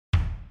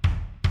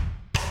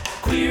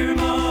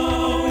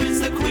Queermo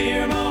is the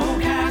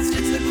Queermocast.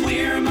 It's the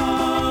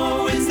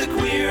Queermo, it's the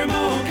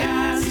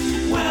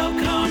Queermocast.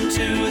 Welcome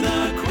to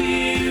the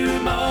Queermocast.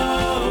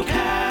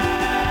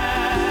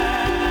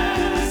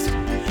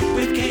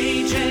 With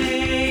KJ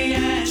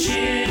and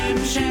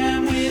Shim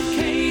Sham. With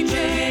KJ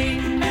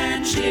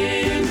and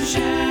Shim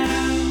Sham.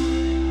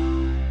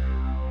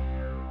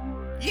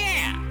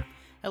 Yeah!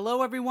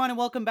 Hello, everyone, and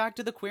welcome back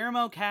to the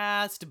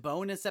Queermocast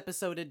bonus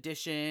episode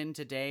edition.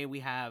 Today we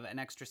have an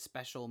extra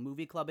special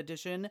movie club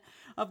edition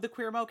of the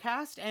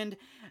Queermocast, and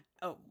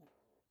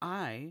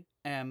I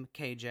am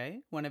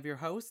KJ, one of your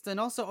hosts, and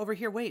also over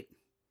here, wait,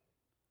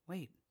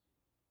 where's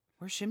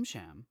Shim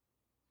Sham?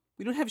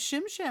 We don't have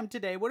Shim Sham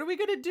today. What are we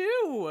gonna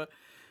do?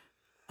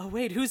 Oh,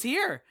 wait, who's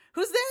here?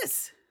 Who's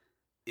this?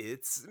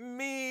 It's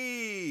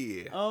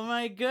me! Oh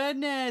my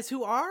goodness,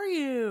 who are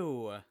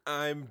you?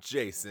 I'm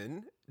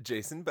Jason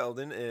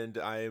Belden, and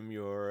I am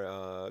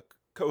your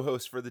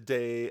co-host for the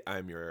day.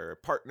 I'm your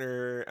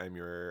partner. I'm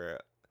your,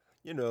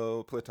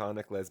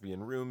 platonic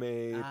lesbian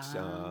roommate. Yes.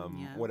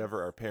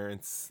 Whatever our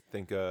parents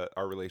think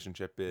our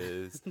relationship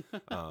is.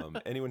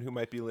 Anyone who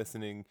might be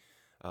listening,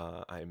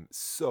 I'm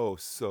so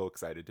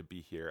excited to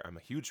be here. I'm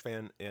a huge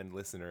fan and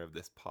listener of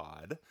this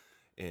pod.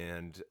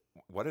 And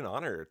what an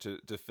honor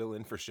to fill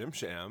in for Shim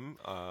Sham.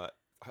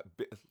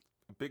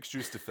 Big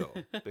shoes to fill.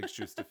 Big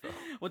shoes to fill.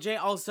 Well, Jay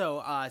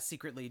also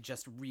secretly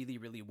just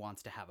really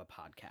wants to have a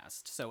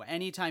podcast. So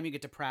anytime you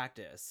get to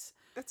practice.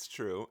 It's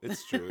true.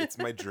 It's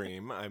my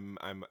dream.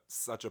 I'm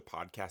such a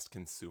podcast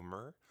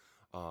consumer.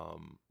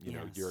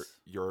 Yes.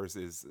 Yours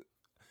is,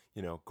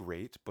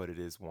 great, but it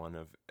is one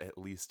of at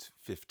least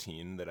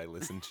 15 that I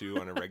listen to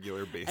on a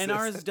regular basis. And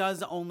ours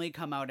does only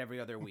come out every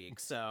other week,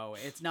 so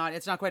it's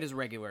not quite as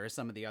regular as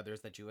some of the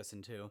others that you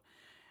listen to.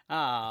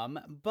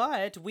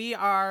 But we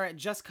are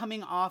just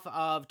coming off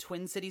of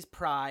Twin Cities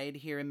Pride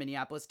here in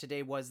Minneapolis.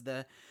 Today was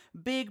the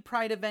big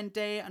Pride event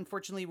day.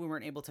 Unfortunately, we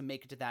weren't able to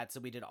make it to that, so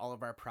we did all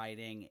of our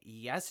priding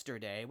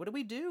yesterday. What did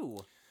we do?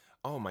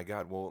 Oh my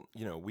God. Well,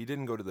 we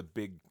didn't go to the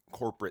big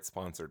corporate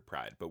sponsored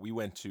Pride, but we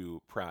went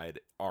to Pride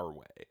our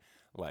way.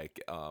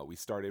 Like, we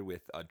started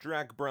with a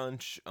drag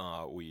brunch.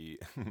 We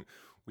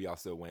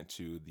also went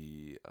to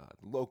the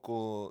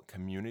local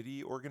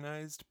community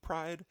organized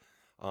Pride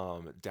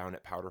down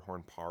at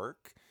Powderhorn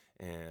Park.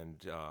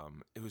 And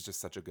it was just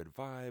such a good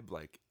vibe,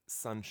 like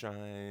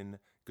sunshine,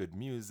 good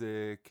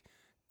music,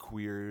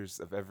 queers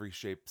of every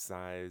shape,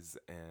 size,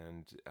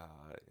 and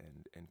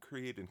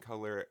creed and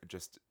color,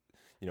 just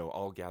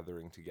all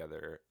gathering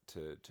together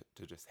to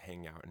just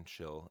hang out and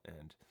chill.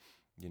 And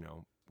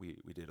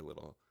we did a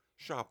little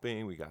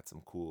shopping. We got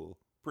some cool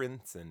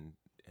prints and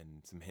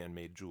some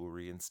handmade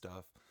jewelry and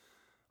stuff.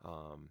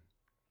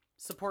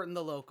 Supporting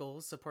the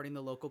locals, supporting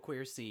the local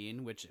queer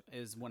scene, which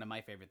is one of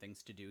my favorite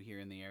things to do here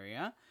in the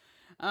area.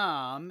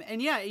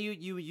 And yeah,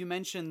 you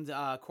mentioned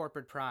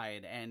corporate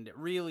Pride, and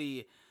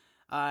really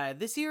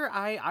this year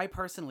I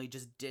personally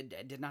just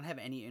did not have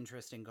any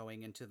interest in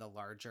going into the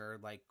larger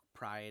like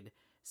Pride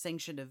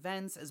sanctioned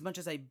events, as much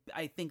as I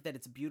think that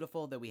it's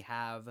beautiful that we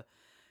have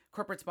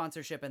corporate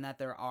sponsorship and that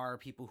there are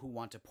people who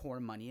want to pour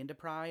money into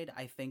Pride.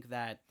 I think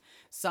that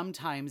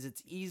sometimes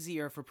it's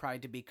easier for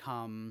Pride to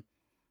become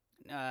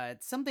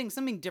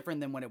something different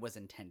than what it was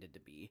intended to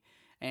be.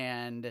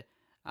 And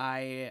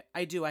I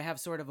have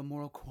sort of a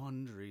moral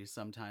quandary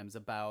sometimes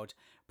about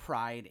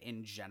Pride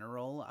in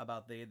general,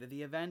 about the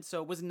event.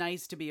 So it was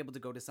nice to be able to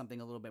go to something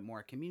a little bit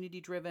more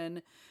community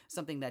driven,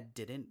 something that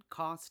didn't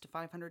cost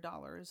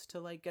 $500 to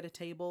like get a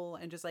table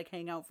and just like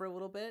hang out for a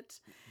little bit.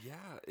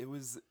 Yeah, it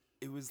was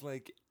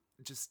like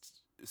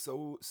just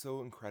so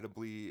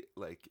incredibly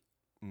like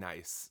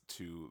nice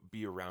to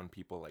be around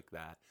people like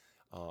that.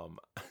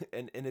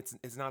 And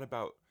it's not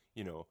about,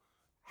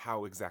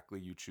 how exactly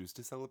you choose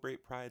to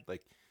celebrate Pride.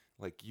 Like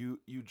you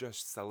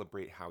just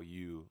celebrate how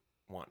you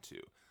want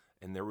to.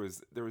 And there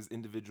was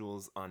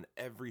individuals on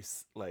every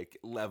like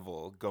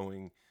level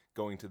going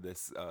to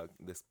this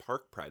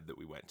park Pride that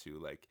we went to.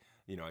 Like,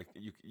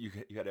 you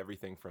had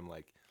everything from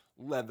like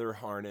leather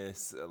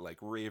harness, like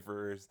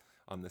ravers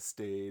on the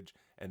stage.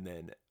 And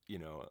then,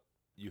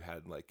 you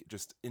had like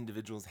just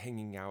individuals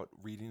hanging out,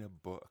 reading a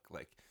book,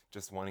 like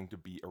just wanting to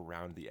be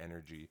around the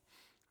energy.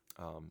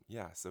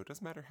 So it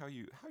doesn't matter how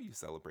you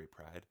celebrate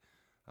Pride.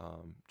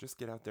 Just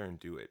get out there and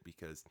do it,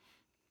 because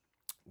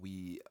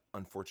we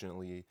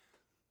unfortunately,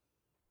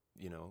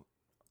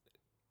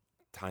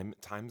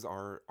 times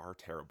are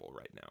terrible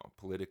right now.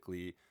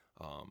 Politically,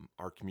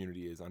 our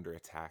community is under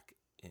attack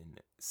in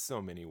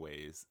so many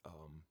ways.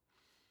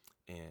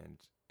 And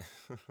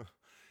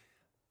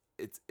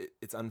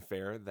it's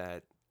unfair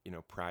that,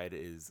 Pride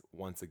is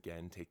once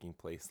again taking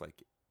place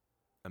like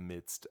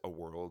amidst a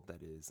world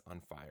that is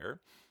on fire.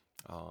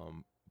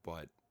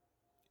 But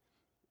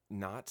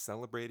not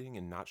celebrating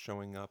and not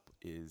showing up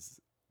is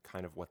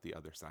kind of what the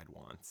other side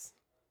wants.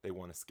 They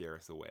want to scare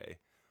us away.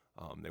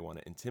 They want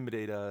to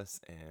intimidate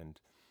us, and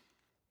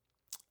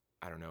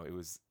I don't know. It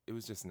was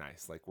just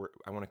nice. Like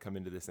I want to come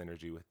into this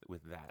energy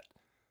with that.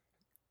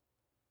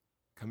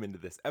 Come into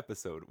this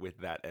episode with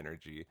that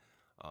energy,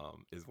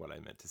 is what I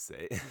meant to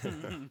say.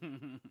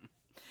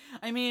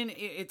 I mean,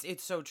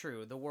 it's so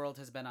true. The world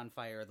has been on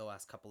fire the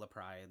last couple of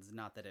prides.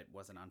 Not that it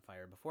wasn't on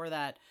fire before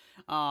that.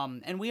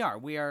 And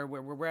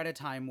we're at a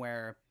time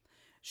where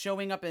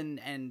showing up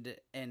and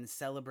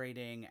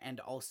celebrating and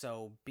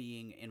also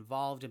being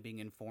involved and being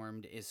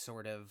informed is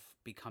sort of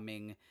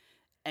becoming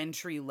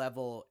entry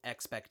level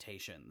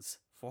expectations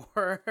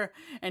for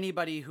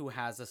anybody who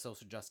has a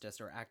social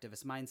justice or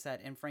activist mindset.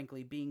 And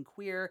frankly, being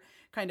queer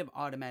kind of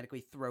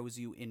automatically throws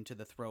you into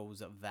the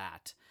throes of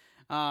that.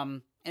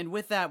 And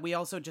with that, we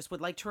also just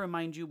would like to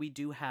remind you we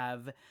do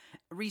have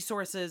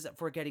resources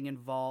for getting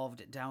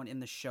involved down in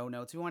the show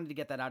notes. We wanted to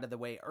get that out of the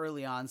way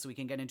early on so we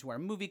can get into our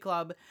movie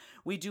club.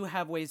 We do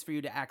have ways for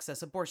you to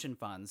access abortion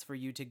funds, for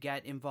you to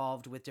get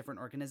involved with different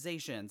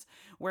organizations,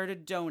 where to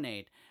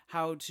donate,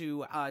 how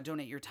to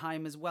donate your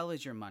time as well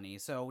as your money.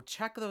 So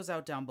check those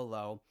out down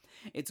below.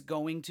 It's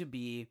going to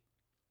be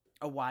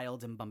a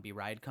wild and bumpy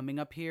ride coming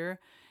up here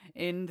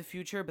in the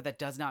future, but that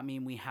does not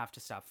mean we have to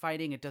stop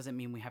fighting. It doesn't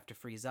mean we have to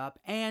freeze up.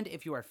 And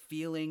if you are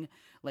feeling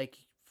like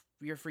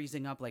you're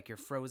freezing up, like you're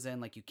frozen,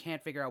 like you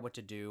can't figure out what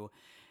to do,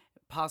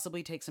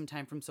 possibly take some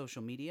time from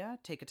social media,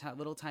 take a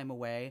little time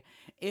away.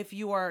 If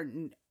you are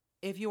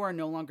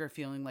no longer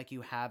feeling like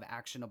you have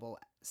actionable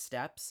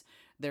steps,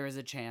 there is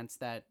a chance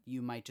that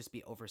you might just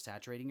be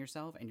oversaturating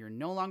yourself and you're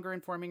no longer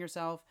informing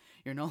yourself.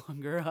 You're no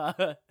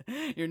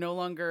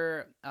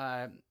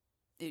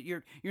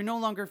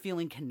longer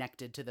feeling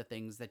connected to the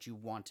things that you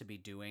want to be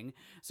doing.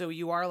 So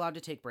you are allowed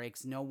to take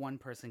breaks. No one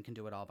person can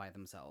do it all by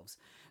themselves.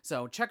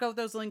 So check out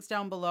those links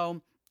down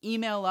below.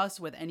 Email us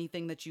with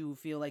anything that you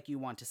feel like you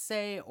want to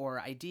say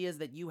or ideas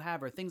that you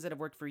have or things that have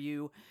worked for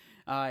you.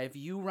 If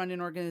you run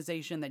an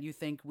organization that you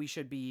think we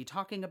should be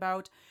talking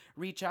about,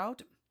 reach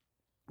out.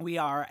 We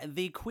are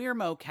the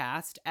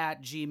Queermocast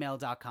at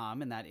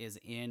gmail.com, and that is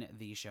in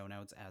the show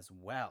notes as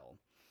well.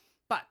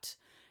 But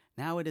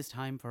now it is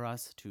time for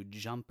us to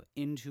jump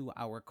into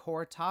our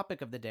core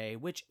topic of the day,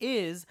 which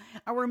is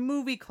our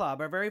movie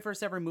club, our very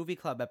first ever movie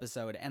club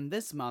episode. And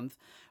this month,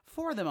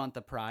 for the month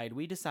of Pride,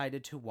 we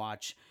decided to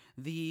watch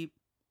the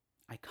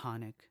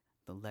iconic,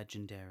 the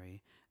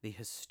legendary, the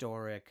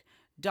historic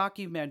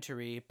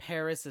documentary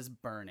Paris is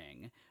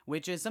Burning,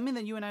 which is something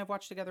that you and I have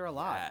watched together a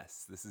lot.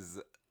 Yes, this is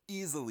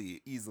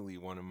easily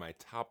one of my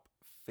top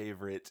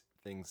favorite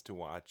things to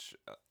watch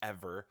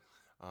ever.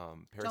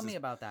 Tell me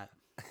about that.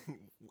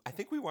 I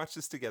think we watched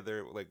this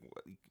together like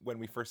when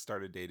we first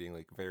started dating,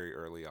 like very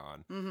early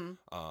on. Mm-hmm.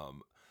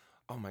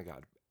 Oh my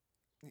God,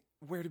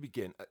 where to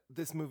begin?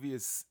 This movie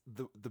is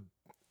the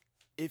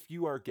if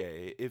you are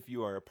gay, if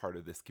you are a part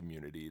of this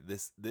community,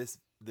 this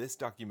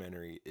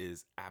documentary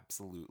is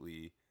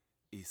absolutely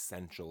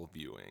essential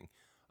viewing.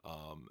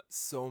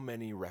 So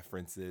many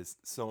references,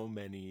 so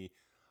much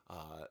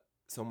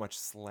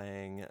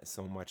slang,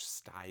 so much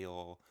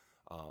style,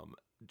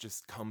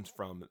 just comes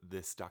from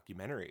this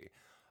documentary.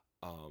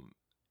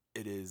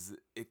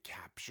 It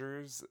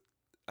captures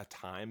a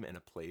time and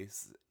a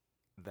place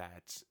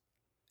that,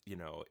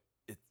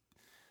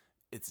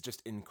 it's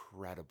just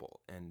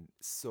incredible and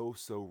so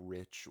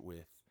rich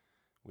with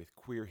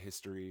queer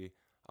history.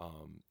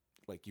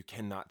 Like you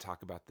cannot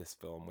talk about this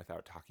film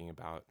without talking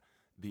about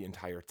the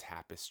entire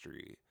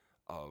tapestry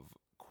of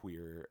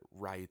queer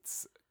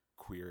rights,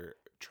 queer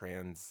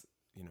trans,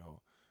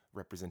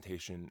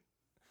 representation,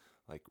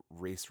 like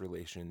race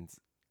relations,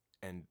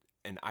 and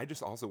I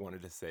just also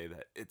wanted to say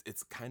that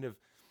it's kind of,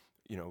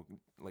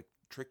 like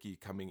tricky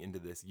coming into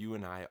this. You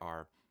and I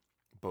are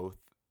both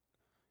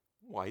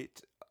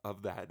white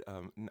of that,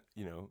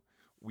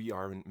 we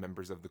are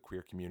members of the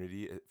queer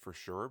community for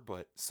sure,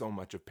 but so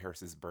much of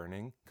Paris is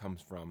Burning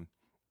comes from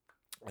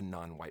a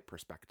non-white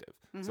perspective.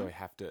 Mm-hmm. So I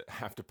have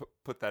to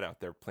put that out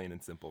there plain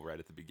and simple right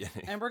at the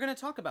beginning. And we're going to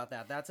talk about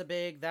that. That's a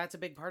big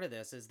part of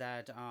this, is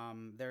that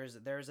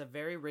there's a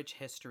very rich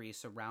history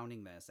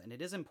surrounding this, and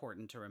it is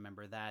important to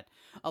remember that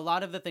a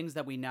lot of the things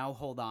that we now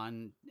hold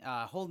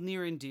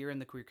near and dear in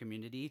the queer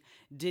community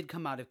did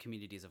come out of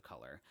communities of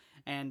color.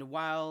 And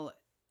while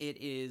it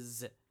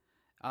is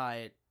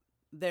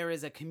there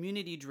is a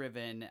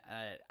community-driven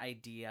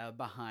idea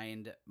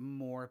behind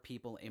more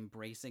people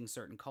embracing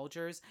certain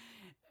cultures,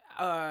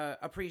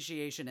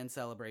 appreciation and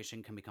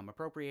celebration can become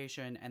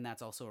appropriation, and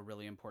that's also a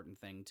really important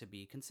thing to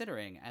be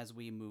considering as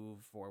we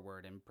move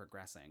forward and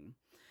progressing.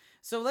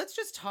 So let's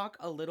just talk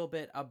a little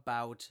bit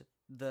about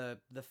the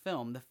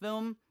film. The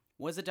film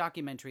was a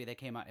documentary that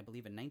came out, I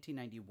believe, in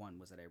 1991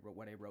 was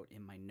what I wrote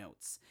in my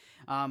notes.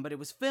 But it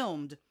was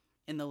filmed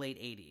in the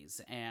late 80s,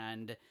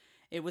 and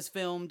it was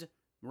filmed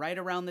right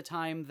around the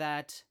time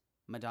that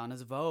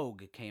Madonna's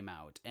Vogue came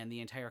out, and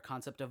the entire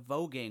concept of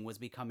voguing was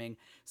becoming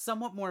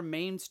somewhat more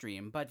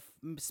mainstream, but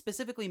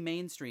specifically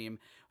mainstream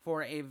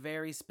for a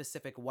very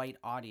specific white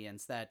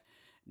audience that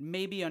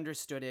maybe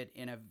understood it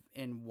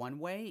in one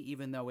way,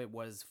 even though it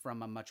was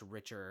from a much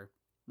richer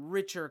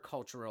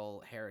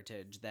cultural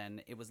heritage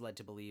than it was led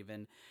to believe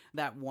in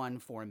that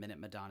 4-minute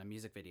Madonna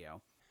music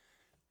video.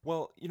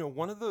 Well,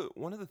 one of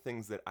the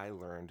things that I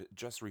learned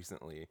just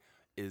recently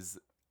is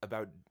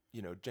about,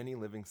 Jenny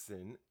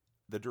Livingston,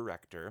 the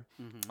director.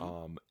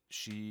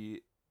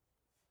 She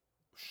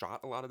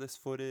shot a lot of this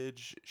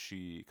footage.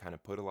 She kind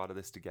of put a lot of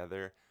this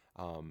together.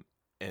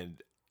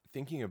 And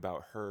thinking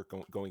about her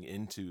going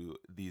into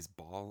these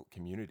ball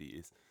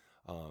communities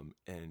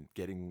and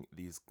getting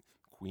these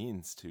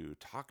queens to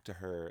talk to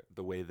her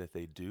the way that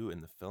they do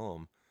in the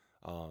film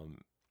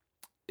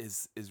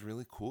is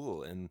really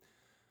cool. And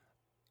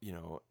you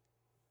know,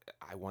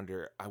 I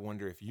wonder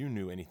if you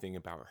knew anything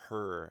about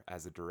her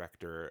as a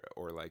director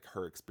or like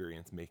her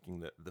experience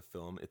making the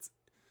film.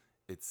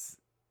 It's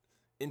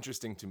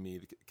interesting to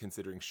me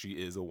considering she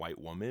is a white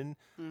woman.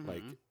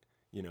 Like,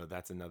 you know,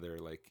 that's another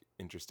like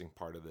interesting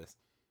part of this.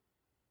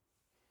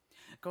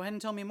 Go ahead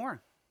and tell me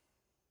more.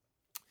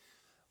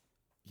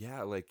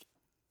 Yeah, like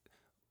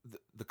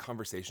the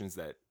conversations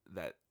that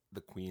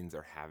the queens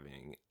are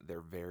having,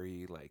 they're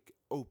very like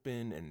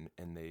open,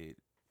 and they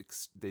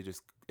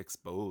just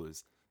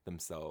expose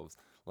themselves,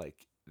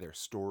 like their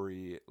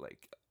story,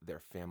 like their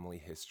family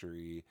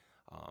history,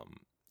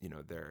 you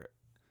know,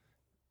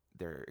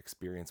 their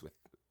experience with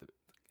the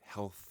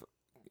health,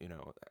 you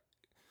know,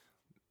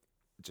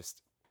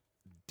 just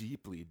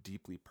deeply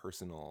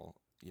personal,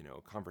 you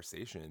know,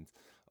 conversations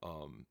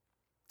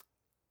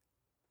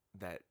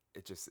that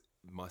it just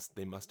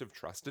they must have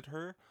trusted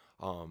her.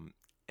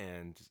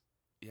 And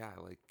yeah,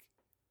 like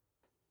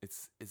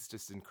it's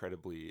just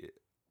incredibly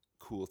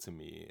cool to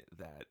me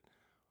that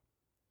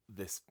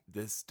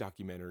this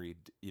documentary,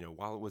 you know,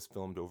 while it was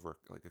filmed over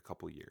like a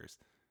couple years,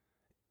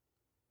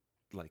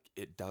 like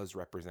it does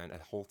represent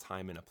a whole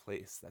time and a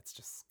place that's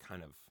just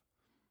kind of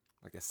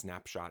like a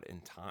snapshot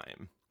in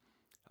time.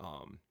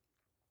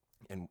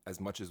 And as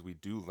much as we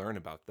do learn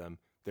about them,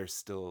 there's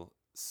still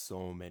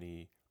so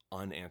many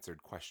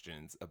unanswered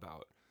questions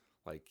about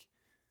like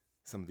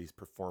some of these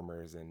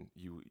performers. And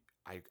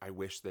I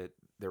wish that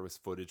there was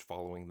footage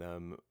following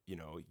them, you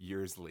know,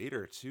 years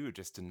later too,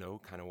 just to know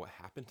kind of what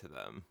happened to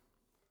them.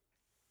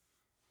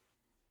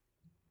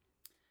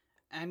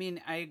 I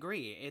mean, I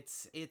agree.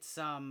 It's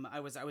I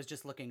was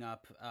just looking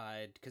up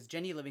because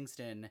Jenny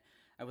Livingston,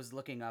 I was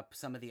looking up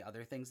some of the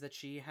other things that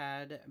she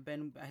had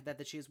been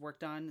that she has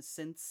worked on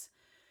since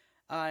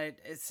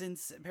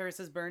Paris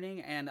is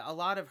Burning, and a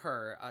lot of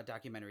her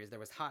documentaries. There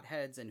was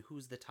Hotheads and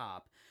Who's the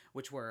Top,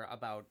 which were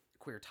about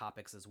queer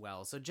topics as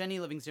well. So Jenny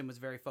Livingston was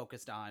very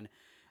focused on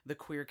the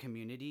queer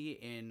community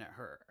in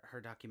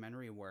her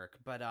documentary work.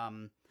 But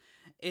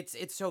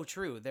it's so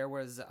true. There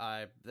was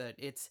that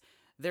it's.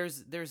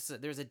 There's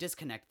a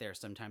disconnect there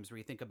sometimes where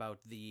you think about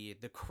the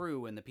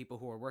crew and the people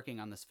who are working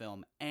on this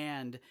film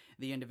and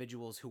the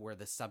individuals who were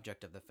the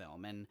subject of the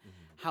film, and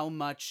how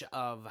much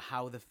of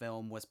how the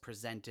film was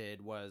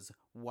presented was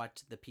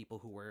what the people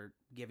who were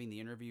giving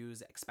the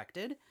interviews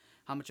expected.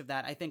 How much of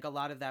that, I think a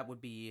lot of that would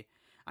be,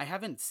 I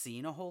haven't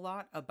seen a whole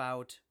lot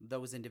about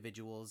those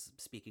individuals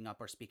speaking up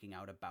or speaking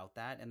out about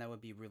that, and that would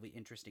be really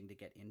interesting to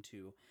get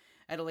into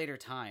at a later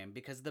time,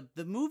 because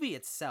the movie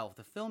itself,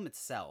 the film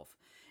itself,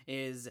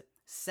 is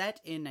set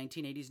in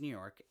 1980s New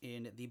York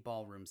in the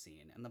ballroom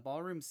scene. And the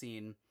ballroom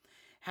scene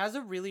has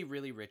a really,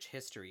 really rich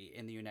history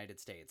in the United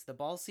States. The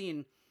ball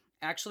scene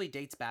actually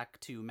dates back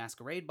to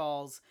masquerade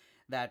balls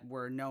that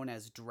were known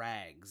as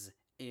drags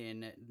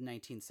in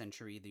 19th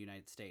century the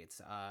United States.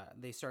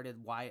 They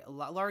started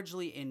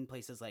largely in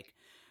places like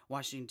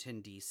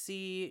Washington,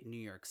 D.C.,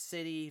 New York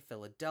City,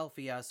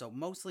 Philadelphia, so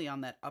mostly on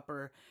that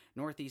upper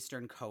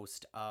northeastern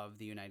coast of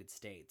the United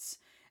States.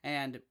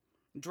 And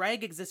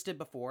drag existed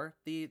before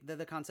the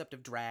concept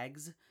of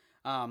drags,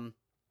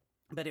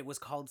 but it was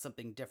called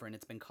something different.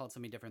 It's been called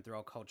something different through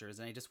all cultures,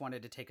 and I just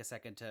wanted to take a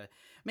second to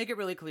make it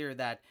really clear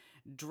that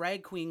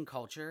drag queen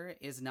culture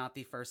is not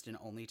the first and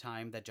only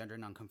time that gender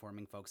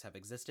nonconforming folks have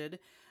existed.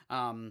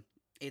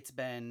 It's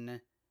been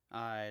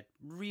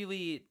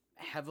really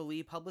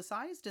heavily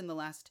publicized in the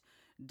last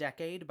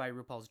decade by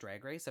RuPaul's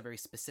Drag Race, a very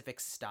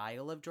specific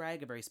style of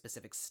drag, a very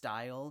specific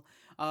style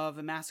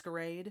of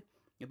masquerade.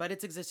 But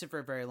it's existed for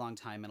a very long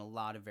time in a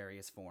lot of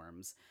various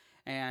forms.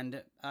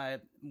 And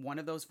one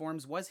of those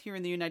forms was here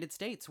in the United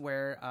States,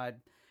 where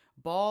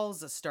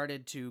balls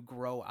started to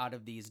grow out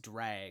of these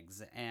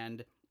drags.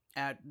 And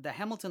at the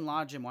Hamilton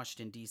Lodge in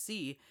Washington,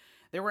 D.C.,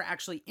 there were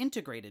actually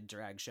integrated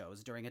drag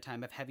shows during a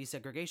time of heavy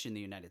segregation in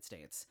the United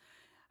States.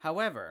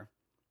 However,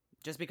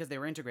 just because they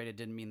were integrated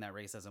didn't mean that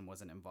racism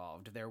wasn't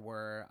involved. There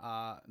were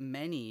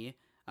many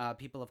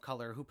people of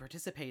color who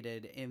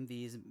participated in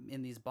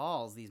these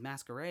balls, these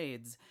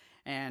masquerades,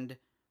 and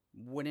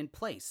wouldn't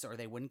place, or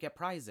they wouldn't get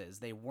prizes.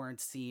 They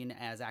weren't seen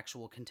as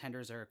actual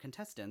contenders or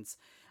contestants.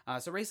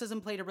 So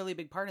racism played a really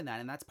big part in that,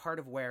 and that's part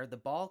of where the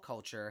ball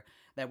culture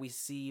that we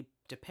see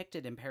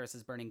depicted in Paris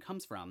is Burning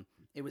comes from.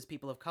 It was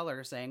people of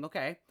color saying,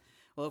 okay,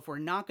 well, if we're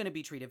not going to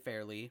be treated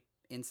fairly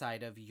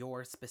inside of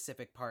your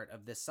specific part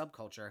of this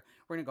subculture,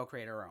 we're going to go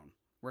create our own.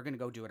 We're going to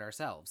go do it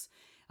ourselves.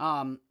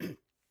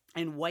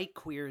 And white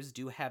queers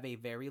do have a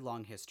very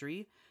long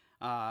history,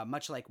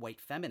 much like white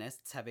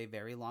feminists have a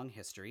very long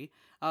history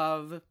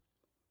of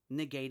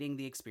negating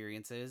the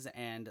experiences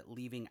and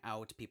leaving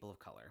out people of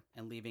color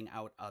and leaving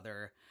out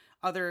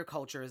other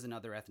cultures and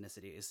other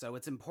ethnicities. So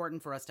it's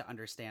important for us to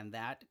understand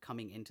that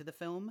coming into the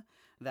film,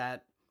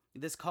 that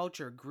this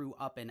culture grew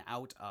up and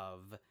out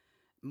of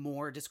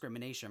more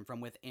discrimination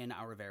from within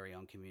our very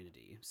own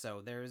community.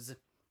 So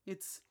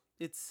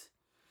it's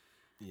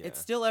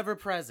still ever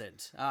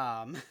present.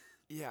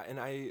 Yeah, and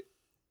I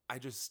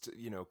just,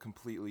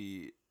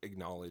 completely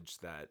acknowledge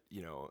that,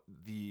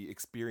 the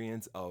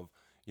experience of,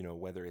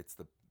 whether it's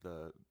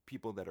the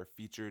people that are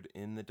featured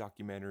in the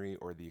documentary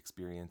or the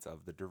experience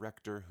of the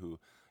director who,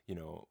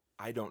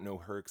 I don't know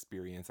her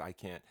experience. I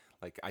can't,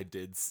 like, I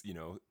did,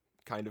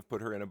 kind of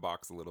put her in a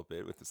box a little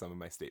bit with some of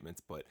my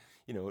statements, but,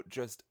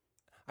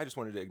 I just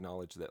wanted to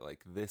acknowledge that, like,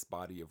 this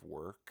body of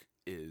work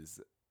is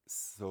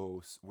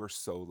we're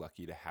so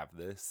lucky to have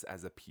this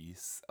as a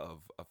piece of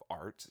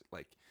art.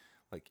 Like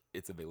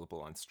it's available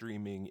on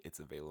streaming,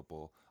 it's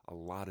available a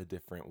lot of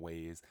different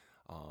ways.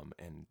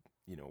 And,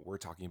 we're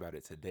talking about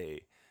it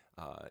today,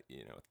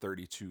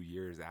 32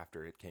 years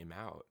after it came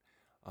out.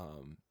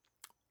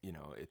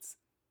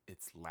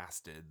 It's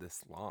lasted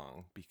this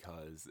long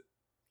because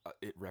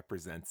it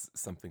represents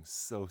something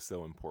so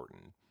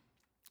important,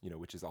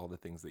 which is all the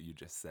things that you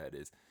just said,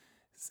 is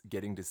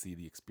getting to see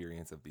the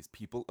experience of these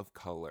people of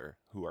color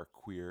who are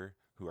queer,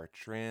 who are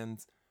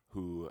trans,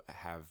 who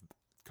have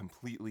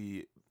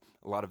completely,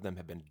 a lot of them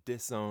have been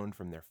disowned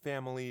from their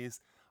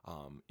families.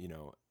 A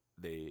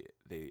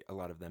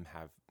lot of them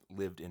have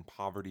lived in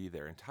poverty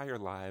their entire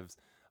lives.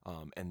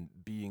 And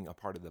being a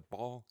part of the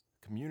ball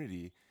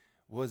community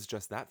was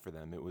just that for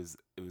them. It was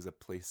a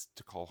place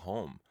to call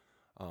home.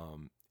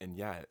 And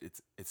yeah,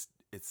 it's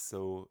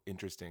so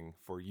interesting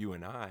for you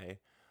and I,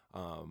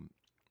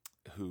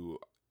 who,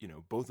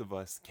 both of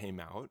us came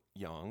out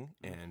young,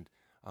 and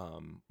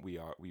we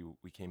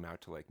came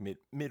out to like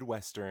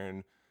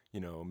Midwestern,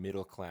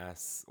 middle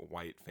class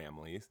white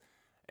families,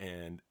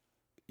 and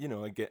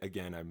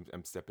again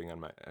I'm stepping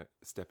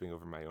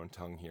over my own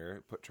tongue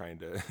here, trying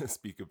to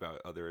speak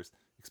about others'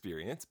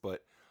 experience,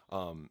 but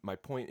my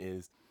point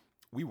is,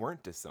 we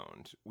weren't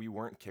disowned, we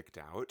weren't kicked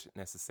out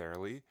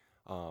necessarily,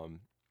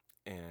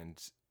 and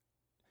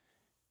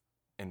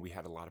we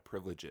had a lot of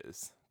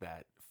privileges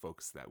that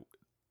folks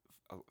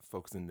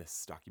in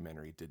this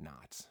documentary did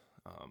not.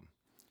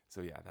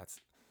 So yeah,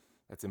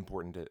 that's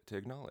important to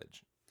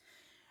acknowledge.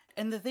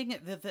 And the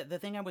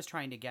thing I was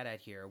trying to get at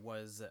here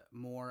was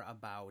more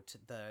about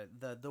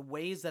the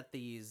ways that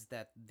these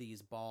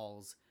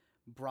balls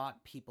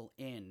brought people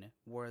in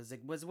was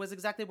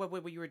exactly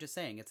what you were just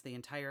saying. It's the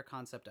entire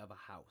concept of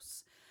a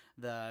house.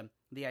 The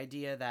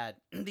idea that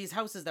these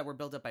houses that were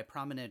built up by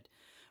prominent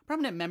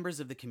members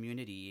of the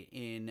community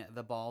in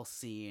the ball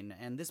scene,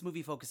 and this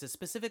movie focuses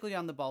specifically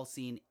on the ball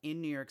scene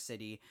in New York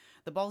City.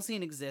 The ball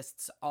scene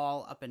exists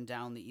all up and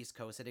down the East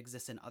Coast. It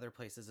exists in other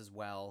places as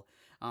well,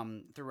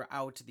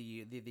 throughout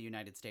the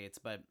United States,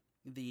 but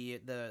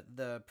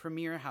the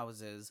premier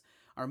houses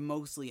are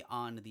mostly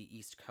on the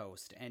East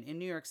Coast. And in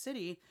New York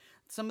City,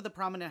 some of the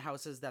prominent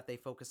houses that they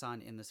focus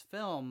on in this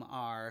film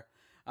are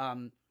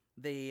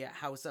the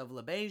House of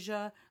La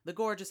Beja, the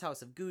gorgeous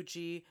House of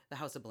Gucci, the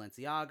House of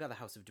Balenciaga, the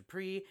House of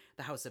Dupree,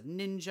 the House of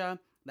Ninja,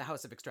 the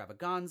House of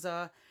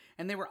Extravaganza,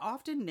 and they were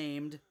often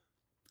named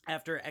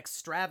after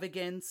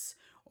extravagance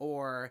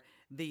or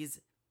this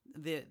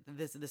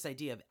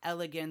idea of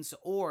elegance,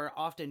 or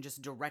often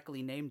just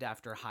directly named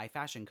after high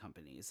fashion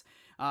companies.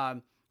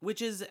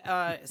 Which is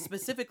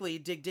specifically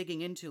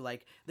digging into,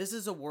 like, this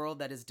is a world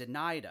that is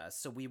denied us,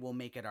 so we will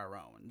make it our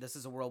own. This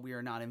is a world we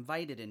are not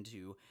invited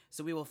into,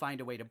 so we will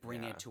find a way to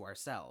bring it to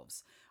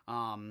ourselves.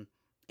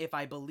 If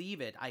I believe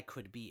it, I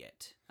could be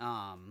it,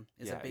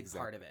 is a big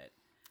part of it.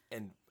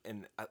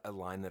 And a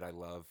line that I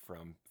love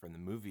from the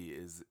movie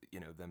is,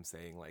 them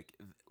saying like,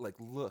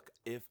 look,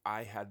 if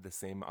I had the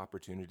same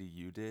opportunity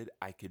you did,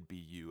 I could be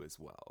you as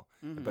well,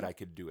 but I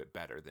could do it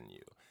better than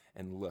you.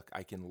 And look,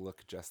 I can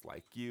look just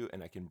like you,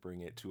 and I can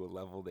bring it to a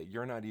level that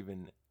you're not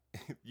even,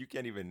 you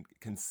can't even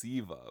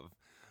conceive of,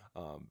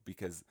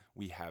 because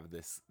we have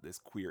this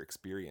queer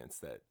experience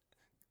that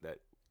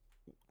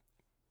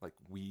like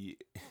we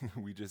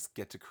just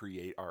get to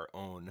create our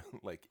own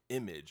like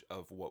image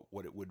of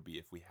what it would be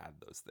if we had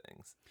those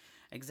things.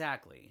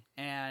 Exactly.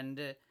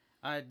 And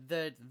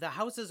the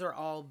houses are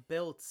all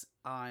built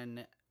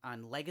on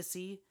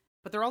legacy,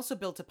 but they're also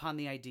built upon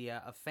the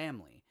idea of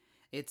family.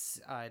 It's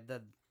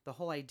the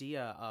whole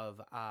idea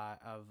of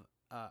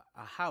a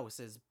house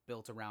is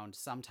built around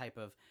some type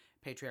of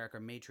patriarch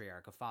or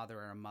matriarch, a father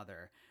or a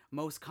mother,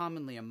 most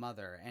commonly a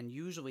mother, and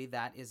usually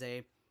that is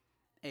a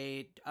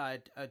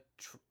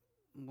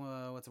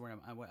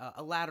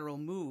lateral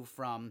move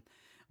from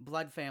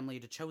blood family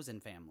to chosen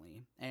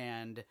family,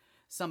 and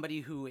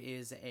somebody who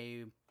is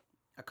a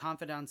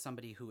confidant,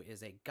 somebody who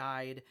is a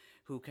guide,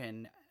 who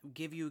can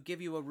give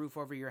you a roof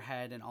over your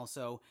head, and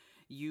also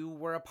you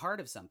were a part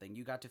of something.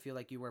 You got to feel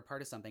like you were a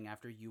part of something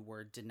after you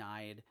were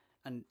denied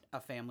a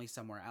family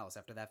somewhere else,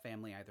 after that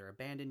family either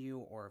abandoned you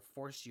or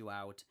forced you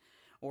out,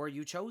 or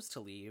you chose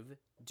to leave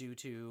due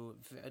to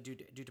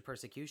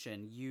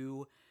persecution.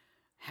 You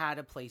had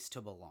a place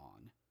to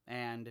belong.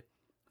 And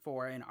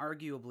for an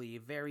arguably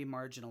very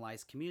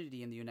marginalized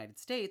community in the United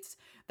States,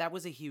 that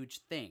was a huge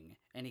thing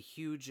and a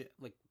huge,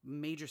 like,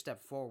 major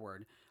step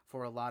forward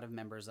for a lot of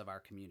members of our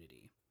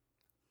community.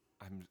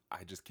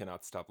 I just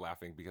cannot stop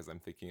laughing because I'm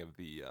thinking of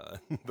the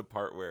the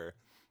part where,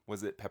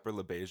 was it Pepper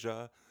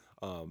LaBeija,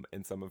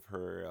 in some of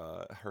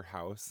her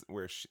house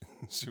where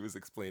she was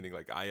explaining,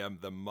 like, I am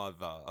the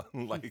mother,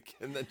 like,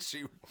 and then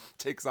she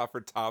takes off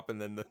her top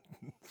and then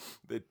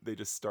they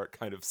just start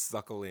kind of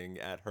suckling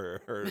at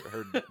her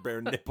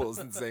bare nipples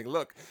and saying,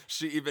 look,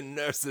 she even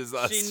nurses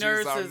us. She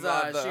nurses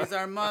us. She's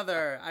our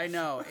mother. I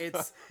know.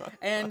 It's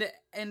and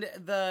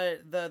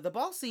the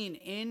ball scene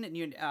in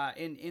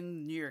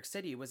New York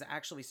City was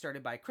actually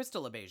started by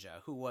Crystal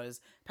LaBeija, who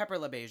was Pepper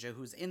LaBeija,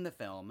 who's in the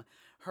film,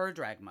 her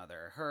drag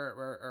mother,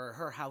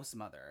 her house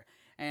mother.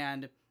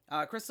 And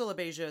Crystal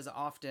LaBeija is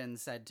often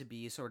said to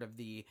be sort of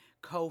the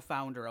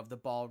co-founder of the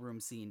ballroom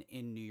scene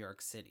in New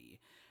York City.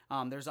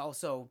 There's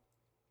also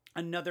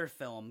another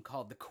film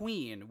called The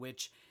Queen,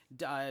 which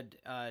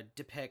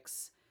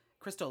depicts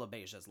Crystal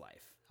LaBeija's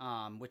life,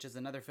 which is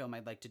another film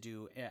I'd like to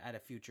do at a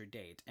future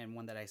date, and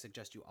one that I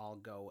suggest you all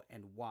go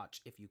and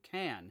watch if you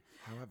can.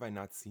 How have I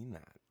not seen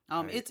that?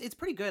 It's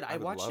pretty good. I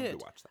would watched love it. to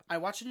watch that. I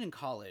watched it in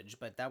college,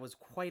 but that was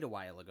quite a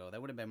while ago. That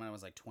would have been when I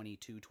was like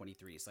 22,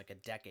 23, so like a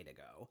decade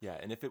ago. Yeah,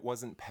 and if it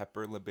wasn't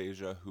Pepper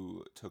LaBeija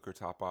who took her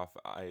top off,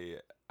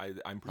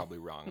 I'm probably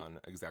wrong on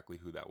exactly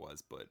who that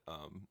was, but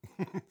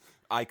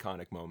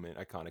iconic moment,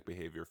 iconic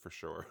behavior for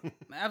sure.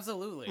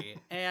 Absolutely.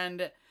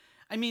 And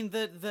I mean,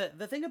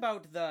 the thing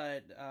about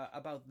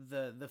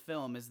the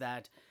film is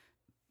that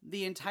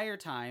the entire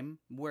time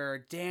we're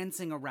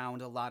dancing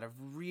around a lot of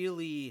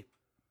really,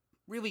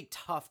 really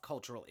tough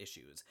cultural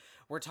issues.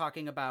 We're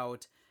talking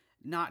about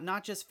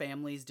not just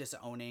families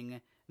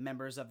disowning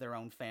members of their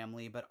own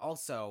family, but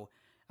also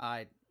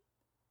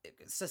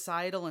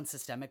societal and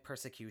systemic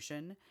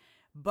persecution.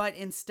 But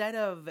instead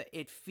of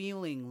it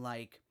feeling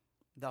like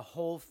the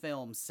whole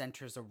film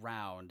centers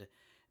around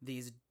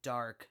these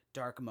dark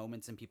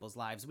moments in people's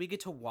lives, we get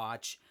to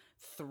watch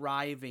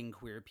thriving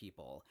queer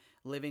people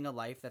living a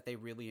life that they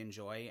really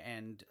enjoy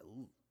and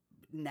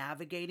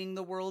navigating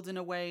the world in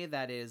a way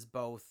that is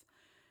both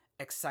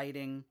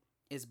exciting,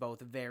 is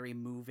both very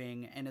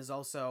moving, and is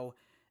also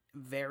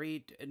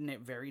very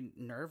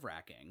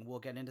nerve-wracking. We'll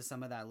get into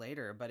some of that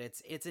later, but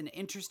it's an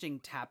interesting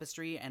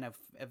tapestry and a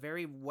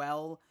very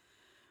well-rounded,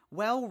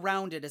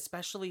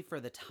 especially for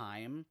the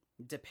time,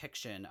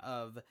 depiction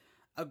of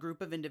a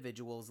group of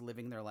individuals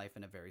living their life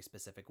in a very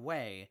specific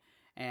way.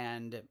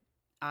 And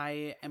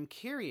I am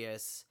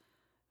curious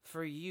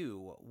for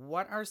you,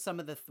 what are some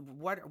of the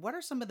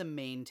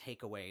main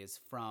takeaways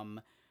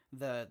from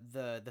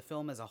the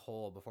film as a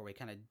whole before we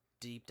kind of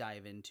deep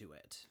dive into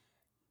it?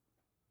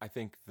 I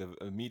think the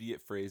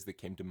immediate phrase that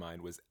came to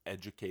mind was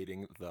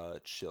educating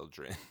the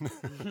children.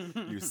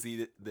 You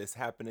see this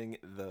happening.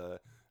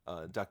 The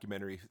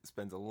documentary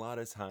spends a lot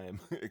of time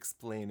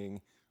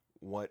explaining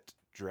what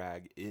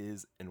drag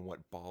is and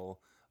what ball,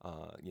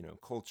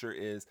 culture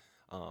is,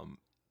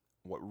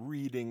 what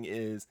reading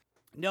is.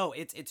 No,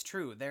 it's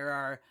true. There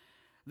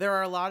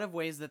are a lot of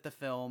ways that the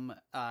film,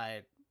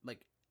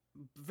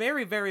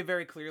 very, very,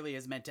 very clearly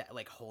is meant to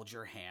like hold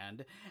your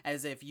hand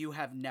as if you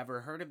have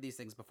never heard of these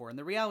things before. And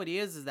the reality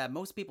is that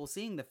most people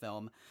seeing the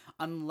film,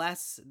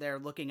 unless they're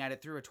looking at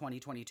it through a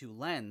 2022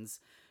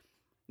 lens,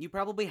 you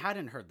probably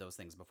hadn't heard those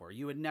things before.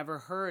 You had never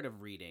heard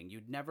of reading.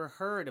 You'd never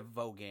heard of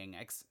voguing,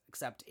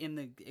 except in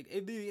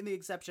the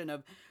exception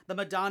of the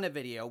Madonna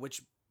video,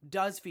 which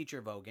does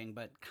feature voguing,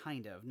 but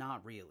kind of,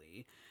 not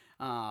really.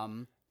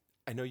 I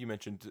know you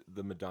mentioned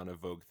the Madonna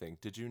Vogue thing.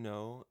 Did you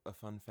know a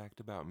fun fact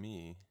about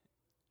me?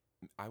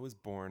 I was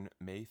born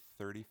May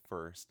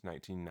 31st,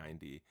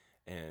 1990,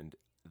 and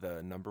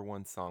the number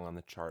one song on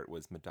the chart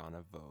was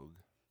Madonna Vogue.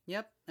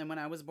 Yep, and when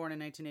I was born in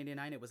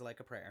 1989, it was Like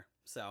a Prayer.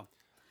 So...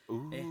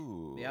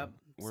 Ooh. Yep.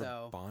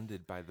 We're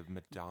bonded by the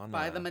Madonna.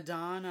 By the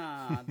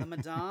Madonna. The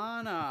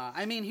Madonna.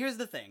 I mean, here's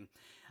the thing.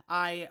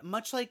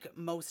 Much like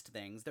most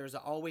things, there's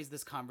always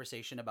this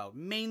conversation about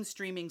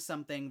mainstreaming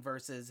something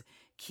versus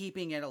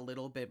keeping it a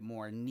little bit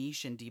more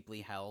niche and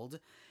deeply held.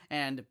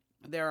 And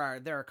there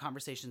are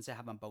conversations to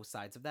have on both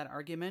sides of that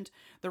argument.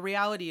 The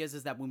reality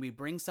is that when we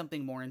bring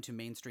something more into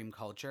mainstream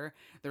culture,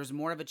 there's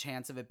more of a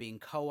chance of it being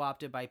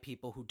co-opted by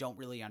people who don't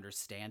really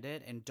understand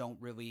it and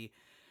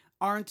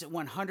aren't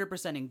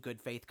 100% in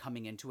good faith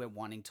coming into it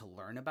wanting to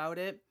learn about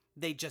it.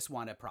 They just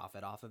want to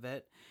profit off of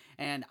it.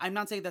 And I'm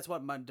not saying that's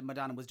what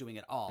Madonna was doing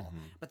at all,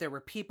 but there were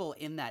people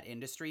in that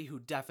industry who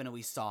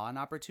definitely saw an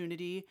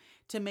opportunity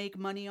to make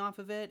money off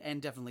of it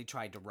and definitely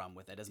tried to run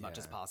with it as much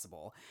as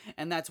possible.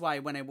 And that's why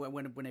when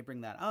I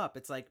bring that up,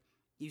 it's like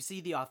you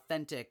see the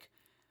authentic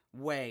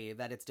way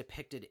that it's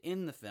depicted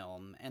in the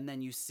film, and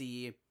then you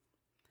see...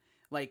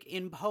 like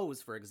in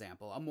Pose, for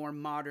example, a more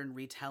modern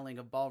retelling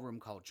of ballroom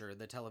culture,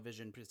 the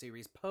television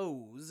series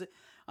Pose,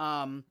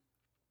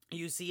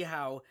 you see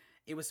how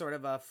it was sort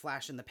of a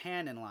flash in the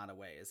pan in a lot of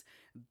ways.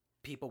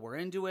 people were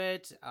into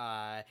it.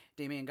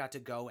 Damien got to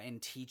go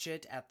and teach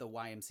it at the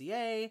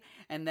YMCA,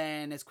 and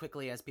then as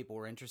quickly as people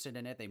were interested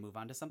in it, they move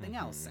on to something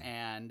else.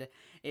 And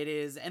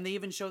and they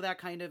even show that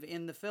kind of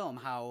in the film,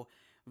 how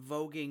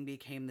voguing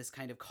became this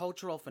kind of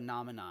cultural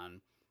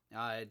phenomenon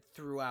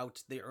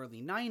throughout the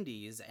early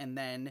 90s. And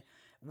then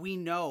we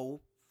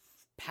know,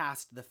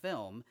 past the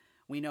film,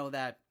 we know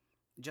that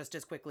just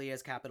as quickly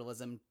as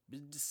capitalism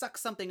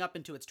sucks something up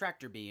into its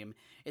tractor beam,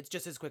 it's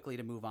just as quickly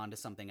to move on to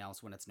something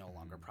else when it's no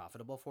longer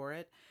profitable for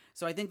it.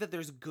 So I think that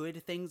there's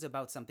good things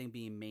about something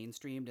being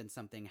mainstreamed and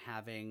something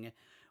having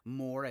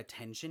more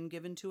attention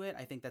given to it.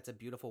 I think that's a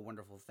beautiful,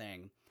 wonderful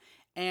thing.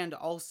 And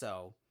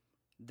also,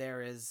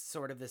 there is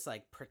sort of this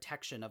like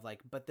protection of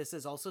like, but this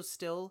is also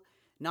still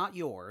not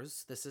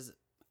yours. This is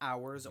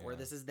ours, or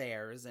this is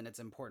theirs, and it's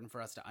important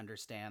for us to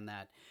understand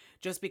that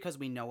just because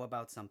we know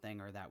about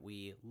something or that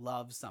we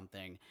love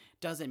something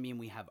doesn't mean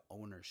we have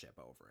ownership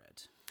over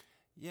it.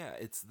 Yeah,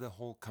 it's the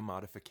whole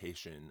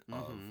commodification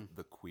of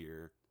the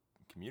queer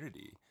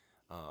community.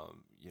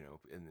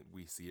 And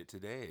we see it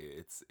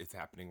today. It's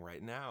happening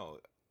right now.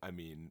 I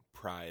mean,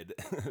 pride,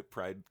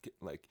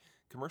 like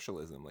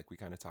commercialism, like we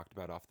kind of talked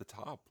about off the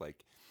top,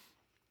 like,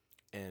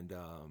 and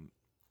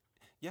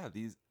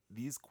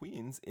these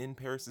queens in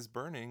Paris is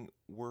Burning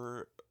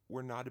were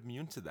not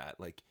immune to that.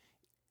 Like,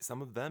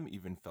 some of them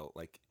even felt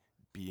like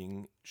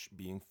being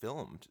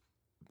filmed,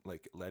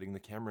 like letting the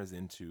cameras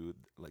into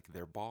like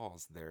their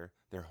balls, their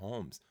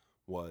homes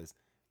was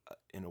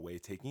in a way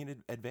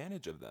taking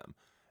advantage of them.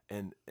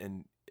 And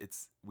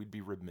we'd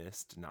be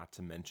remiss not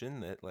to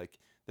mention that like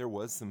there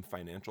was some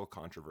financial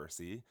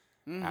controversy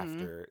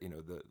after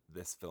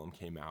this film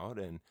came out,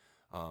 and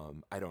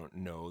I don't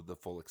know the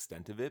full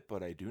extent of it,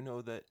 but I do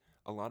know that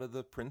a lot of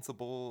the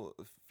principal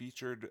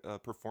featured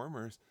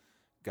performers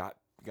got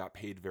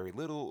paid very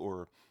little,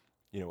 or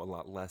a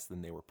lot less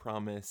than they were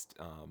promised,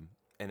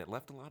 and it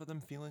left a lot of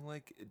them feeling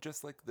like,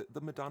 just like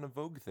the Madonna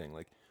Vogue thing,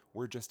 like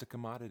we're just a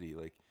commodity.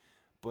 Like,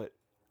 but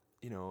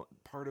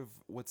part of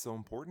what's so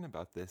important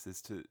about this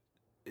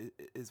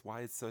is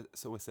why it's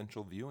so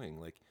essential viewing.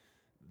 Like,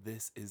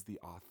 this is the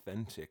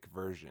authentic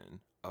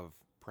version of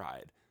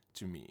Pride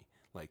to me.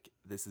 Like,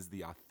 this is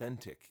the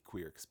authentic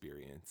queer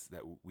experience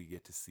that we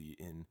get to see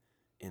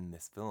in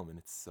this film, and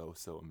it's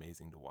so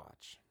amazing to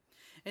watch.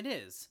 It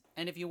is.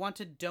 And if you want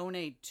to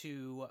donate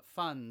to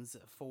funds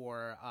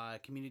for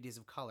communities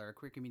of color,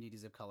 queer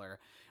communities of color,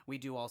 we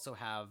do also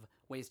have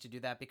ways to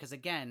do that, because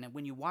again,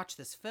 when you watch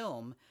this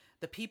film,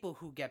 the people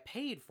who get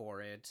paid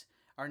for it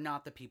are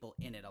not the people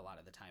in it a lot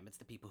of the time. It's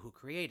the people who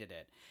created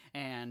it.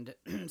 And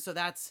so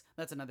that's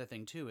another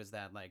thing too, is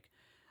that like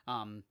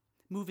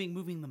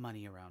moving the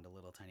money around a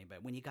little tiny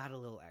bit when you got a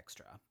little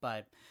extra.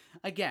 But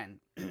again,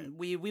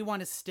 we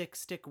want to stick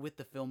with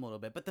the film a little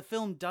bit, but the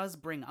film does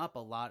bring up a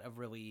lot of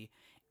really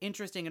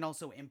interesting and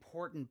also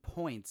important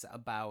points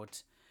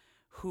about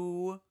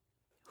who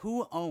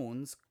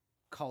owns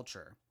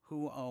culture,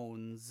 who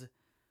owns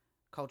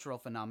cultural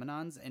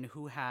phenomenons, and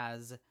who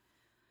has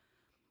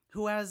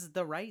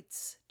the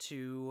rights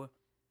to,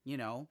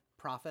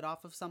 profit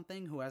off of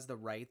something, who has the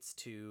rights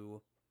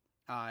to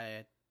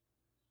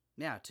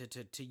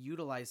to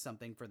utilize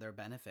something for their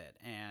benefit.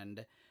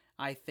 And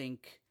I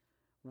think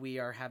we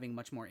are having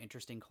much more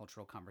interesting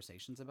cultural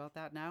conversations about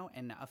that now.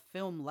 And a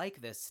film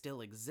like this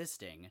still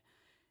existing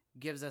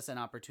gives us an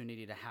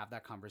opportunity to have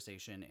that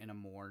conversation in a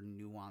more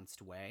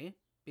nuanced way,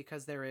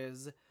 because there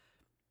is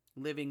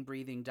living,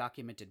 breathing,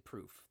 documented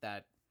proof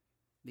that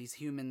these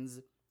humans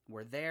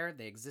were there,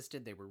 they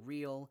existed, they were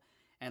real,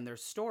 and their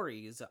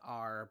stories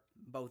are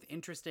both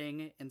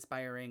interesting,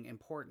 inspiring,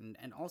 important,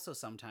 and also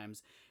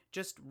sometimes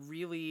just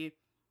really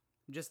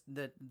just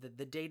the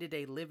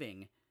day-to-day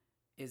living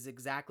is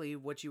exactly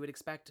what you would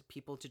expect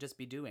people to just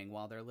be doing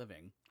while they're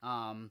living.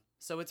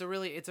 So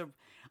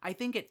I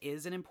think it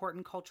is an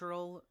important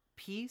cultural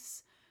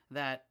piece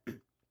that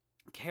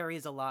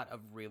carries a lot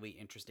of really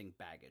interesting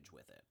baggage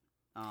with it.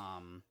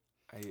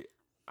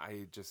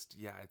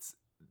 It's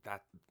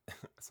that.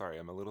 Sorry,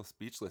 I'm a little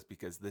speechless,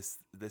 because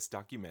this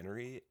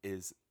documentary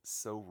is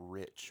so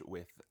rich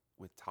with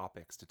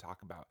topics to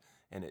talk about,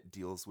 and it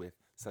deals with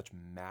such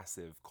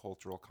massive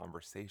cultural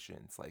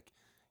conversations, like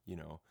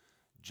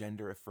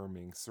gender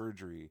affirming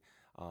surgery,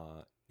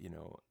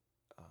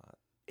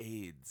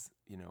 AIDS,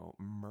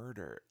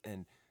 murder,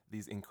 and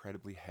these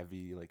incredibly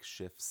heavy like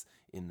shifts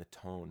in the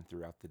tone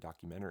throughout the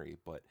documentary.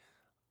 But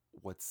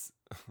what's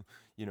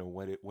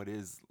what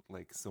is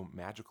like so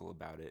magical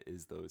about it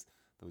is those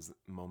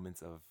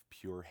moments of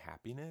pure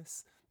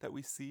happiness that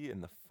we see,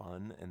 and the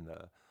fun, and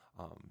the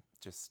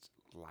just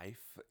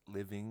life,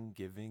 living,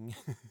 giving,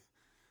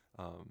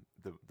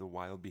 the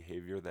wild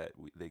behavior that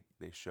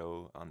they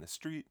show on the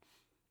street.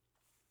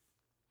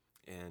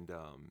 And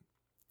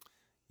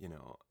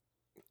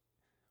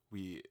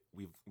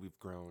we've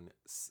grown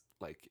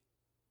like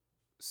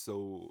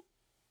so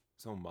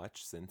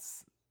much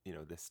since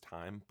this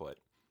time, but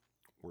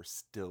we're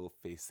still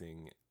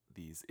facing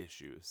these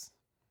issues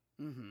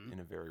in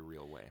a very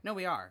real way. No,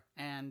 we are.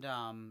 And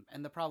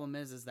the problem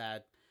is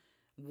that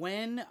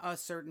when a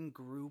certain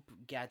group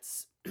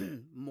gets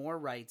more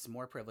rights,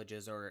 more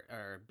privileges,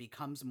 or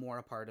becomes more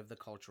a part of the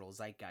cultural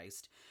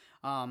zeitgeist,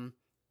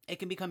 it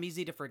can become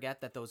easy to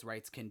forget that those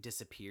rights can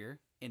disappear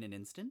in an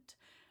instant.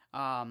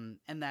 And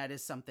that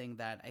is something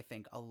that I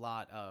think a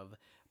lot of,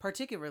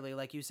 particularly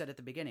like you said at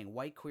the beginning,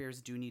 white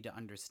queers do need to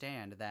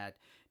understand that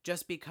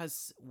just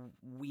because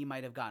we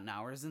might have gotten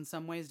ours in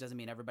some ways doesn't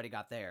mean everybody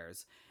got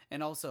theirs.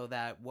 And also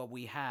that what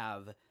we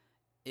have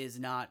is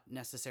not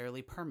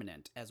necessarily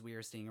permanent, as we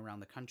are seeing around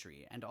the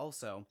country. And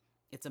also,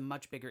 it's a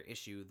much bigger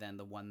issue than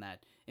the one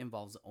that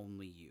involves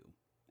only you.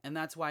 And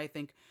that's why I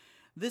think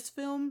this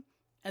film,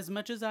 as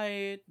much as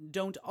I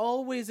don't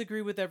always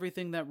agree with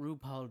everything that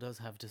RuPaul does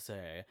have to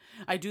say,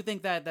 I do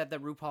think that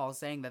RuPaul is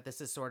saying that this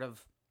is sort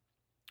of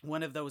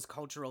one of those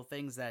cultural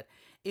things that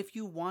if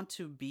you want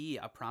to be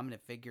a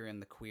prominent figure in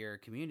the queer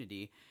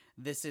community,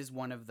 this is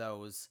one of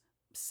those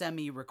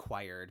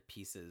semi-required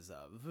pieces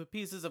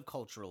of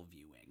cultural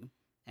viewing.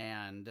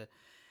 And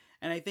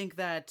I think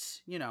that,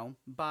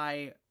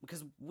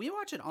 because we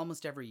watch it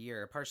almost every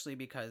year, partially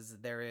because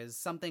there is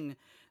something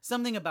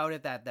about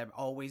it that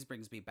always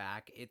brings me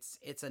back.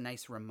 It's a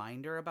nice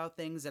reminder about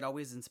things. It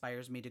always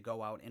inspires me to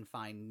go out and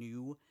find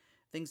new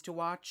things to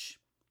watch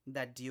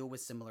that deal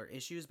with similar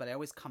issues, but I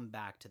always come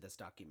back to this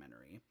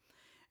documentary.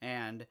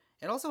 And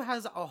it also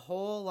has a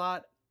whole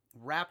lot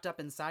wrapped up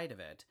inside of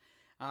it.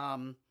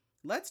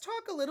 Let's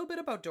talk a little bit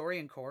about Dory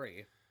and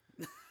Corey.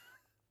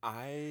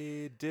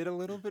 I did a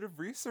little bit of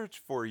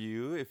research for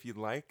you if you'd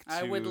like to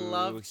I would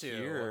love to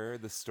hear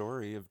the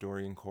story of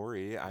Dory and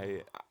Corey.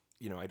 I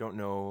don't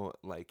know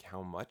like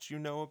how much you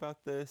know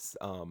about this.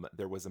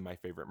 There was a My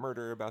Favorite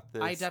Murder about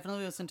this. I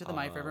definitely listened to the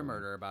My Favorite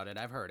Murder about it.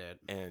 I've heard it.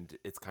 And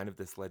it's kind of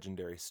this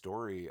legendary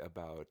story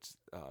about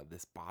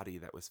this body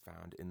that was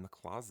found in the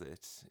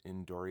closet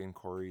in Dory and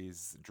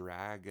Corey's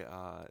drag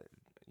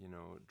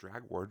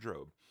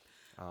wardrobe.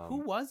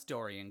 Who was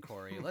Dory and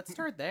Corey? Let's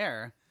start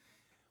there.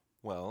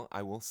 Well,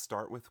 I will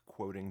start with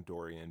quoting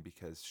Dorian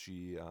because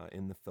she,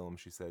 in the film,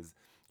 she says,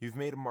 "You've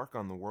made a mark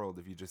on the world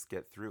if you just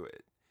get through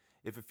it.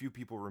 If a few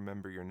people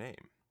remember your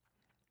name."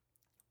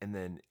 And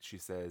then she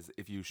says,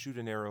 "If you shoot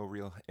an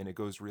arrow and it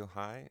goes real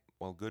high,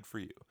 well, good for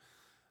you."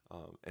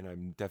 And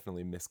I'm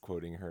definitely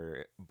misquoting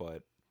her,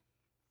 but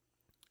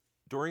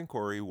Dorian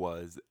Corey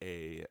was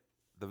the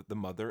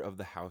mother of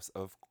the House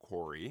of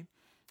Corey.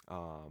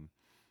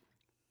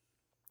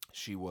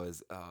 She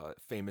was a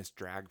famous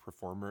drag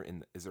performer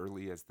in as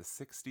early as the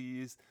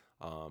 60s.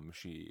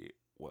 She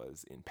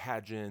was in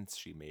pageants.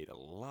 She made a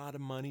lot of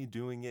money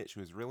doing it.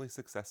 She was really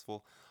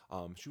successful.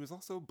 She was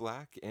also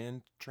black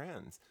and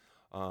trans.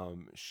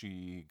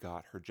 She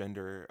got her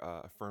gender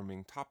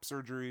affirming top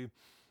surgery.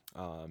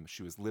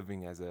 She was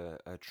living as a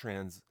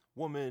trans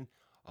woman,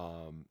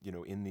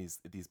 in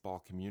these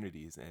ball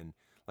communities. And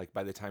like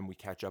by the time we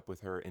catch up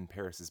with her in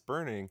Paris is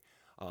Burning,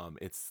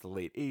 it's the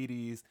late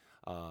 80s.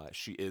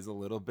 She is a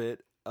little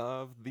bit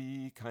of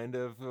the kind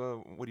of,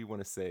 what do you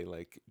want to say?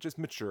 Like just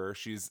mature.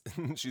 She's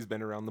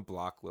been around the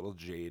block, a little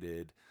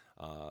jaded,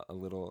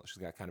 she's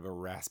got kind of a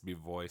raspy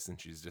voice, and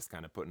she's just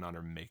kind of putting on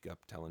her makeup,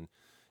 telling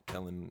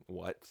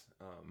what,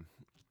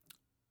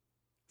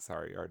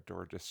 sorry, our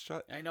door just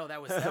shut. I know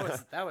that was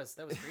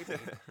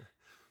creepy.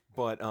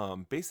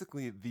 But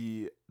basically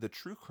the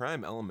true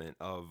crime element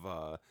of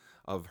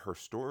her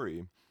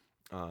story,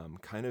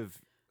 kind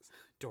of.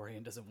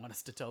 Dorian doesn't want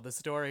us to tell the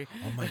story.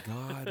 Oh my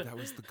God, that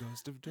was the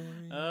ghost of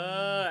Dorian.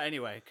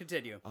 Anyway,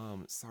 continue.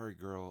 Sorry,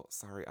 girl.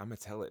 Sorry, I'm gonna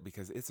tell it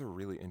because it's a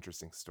really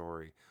interesting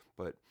story.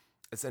 But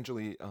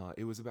essentially,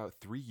 it was about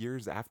 3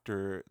 years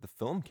after the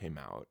film came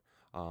out.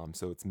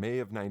 So it's May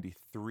of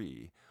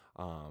 '93.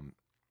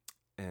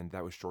 And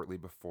that was shortly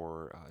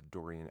before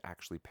Dorian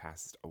actually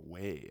passed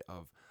away.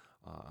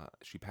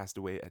 She passed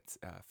away at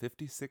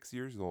 56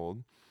 years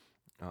old.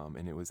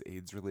 And it was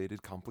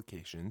AIDS-related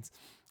complications.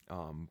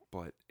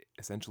 But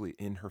essentially,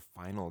 in her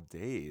final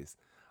days,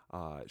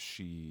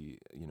 she,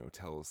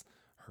 tells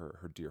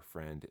her dear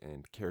friend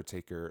and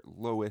caretaker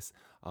Lois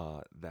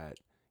that,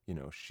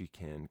 she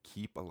can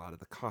keep a lot of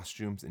the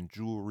costumes and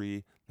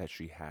jewelry that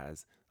she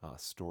has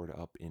stored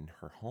up in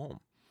her home.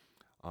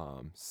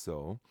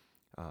 So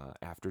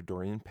after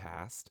Dorian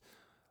passed,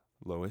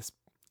 Lois,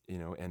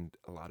 and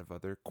a lot of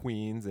other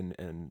queens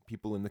and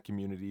people in the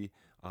community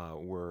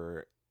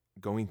were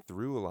going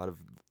through a lot of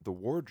the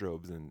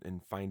wardrobes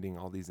and finding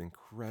all these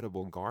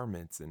incredible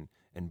garments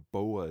and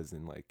boas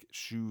and like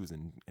shoes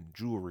and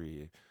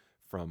jewelry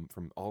from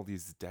all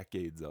these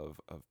decades of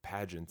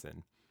pageants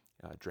and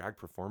drag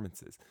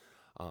performances.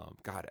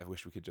 God, I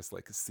wish we could just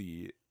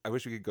I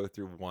wish we could go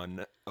through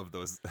one of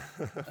those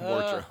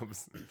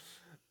wardrobes.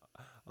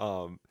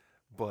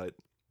 But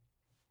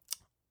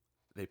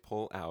they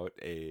pull out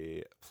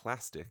a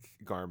plastic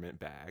garment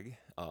bag,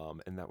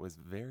 and that was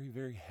very,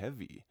 very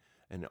heavy.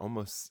 And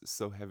almost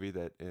so heavy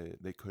that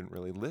they couldn't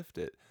really lift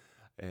it.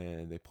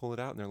 And they pull it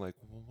out, and they're like,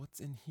 "Well, what's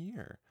in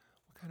here?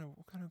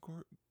 What kind of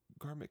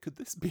garment could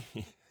this be?"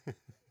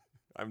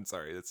 I'm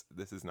sorry,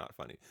 this is not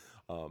funny.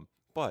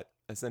 But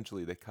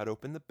essentially, they cut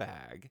open the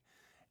bag,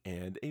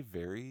 and a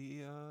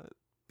very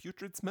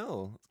putrid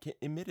smell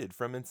emitted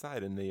from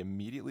inside, and they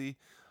immediately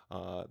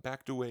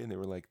backed away, and they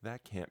were like,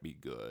 that can't be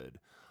good.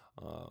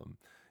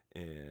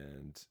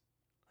 And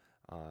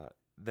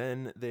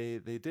then they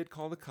did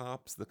call the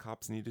cops. The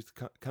cops needed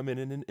to come in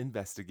and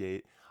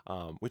investigate,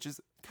 which is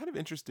kind of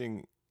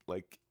interesting.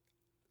 Like,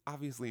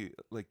 obviously,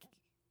 like,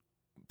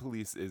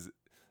 police is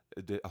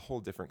a whole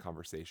different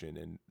conversation,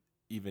 and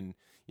even,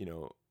 you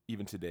know,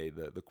 even today,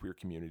 the queer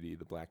community,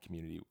 the Black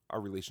community,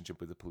 our relationship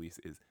with the police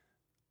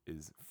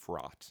is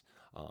fraught,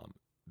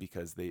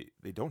 because they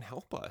don't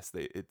help us.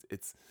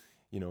 It's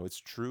you know, it's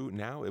true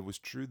now. It was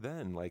true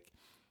then. Like,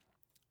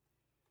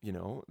 you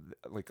know,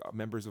 like,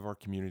 members of our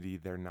community,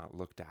 they're not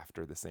looked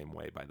after the same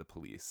way by the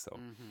police. So,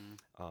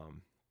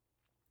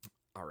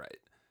 all right.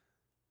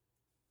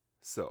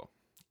 So,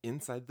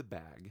 inside the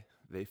bag,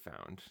 they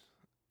found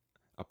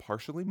a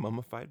partially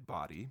mummified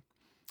body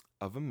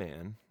of a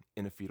man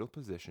in a fetal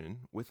position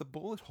with a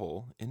bullet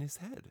hole in his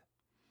head.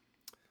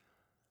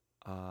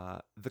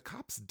 The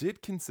cops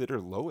did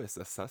consider Lois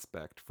a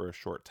suspect for a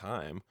short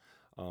time,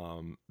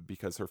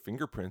 because her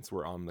fingerprints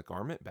were on the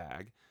garment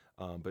bag.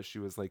 But she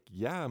was like,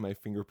 yeah, my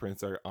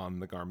fingerprints are on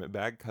the garment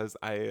bag because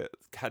I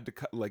had to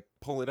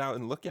pull it out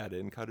and look at it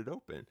and cut it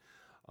open.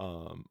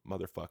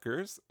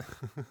 Motherfuckers.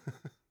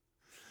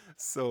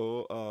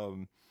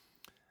 So,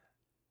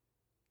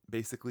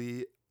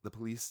 basically, the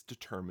police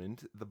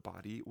determined the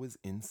body was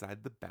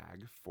inside the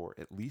bag for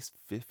at least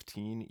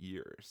 15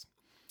 years.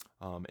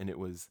 And it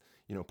was,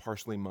 you know,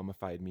 partially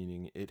mummified,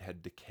 meaning it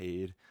had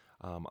decayed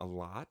a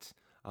lot,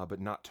 but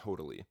not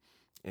totally.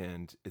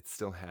 And it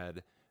still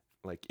had,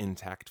 like,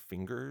 intact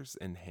fingers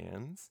and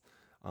hands.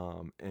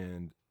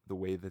 And the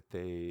way that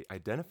they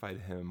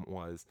identified him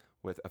was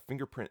with a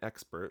fingerprint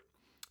expert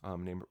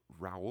named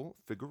Raul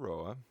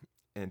Figueroa.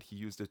 And he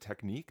used a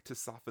technique to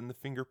soften the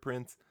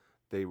fingerprints.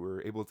 They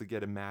were able to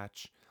get a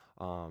match,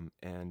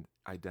 and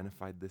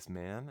identified this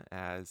man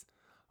as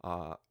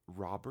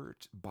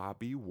Robert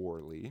Bobby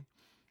Worley,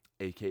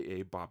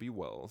 a.k.a. Bobby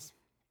Wells.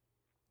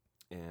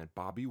 And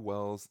Bobby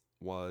Wells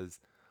was...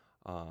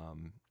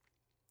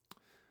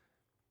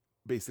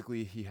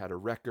 basically, he had a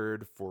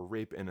record for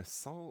rape and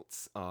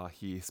assaults.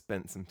 He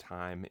spent some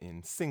time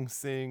in Sing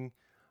Sing.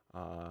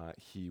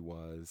 He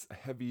was a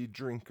heavy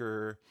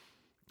drinker.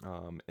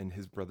 And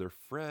his brother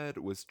Fred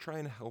was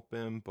trying to help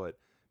him, but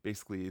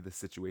basically the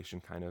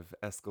situation kind of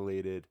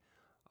escalated.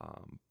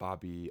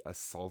 Bobby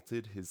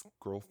assaulted his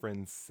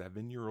girlfriend's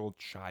 7-year-old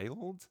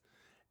child.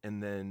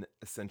 And then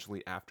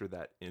essentially after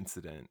that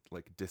incident,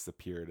 like,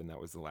 disappeared. And that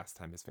was the last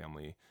time his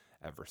family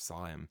ever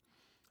saw him.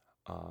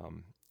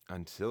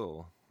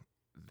 Until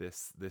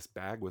this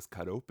bag was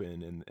cut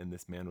open and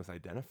this man was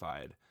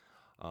identified.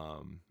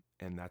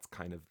 And that's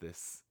kind of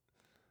this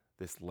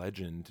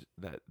legend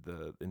that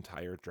the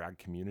entire drag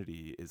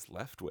community is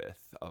left with,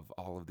 of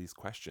all of these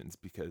questions,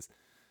 because,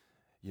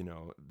 you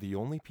know, the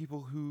only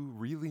people who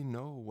really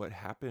know what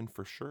happened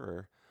for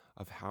sure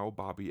of how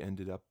Bobby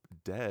ended up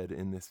dead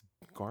in this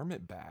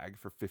garment bag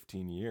for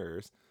 15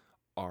 years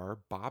are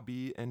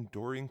Bobby and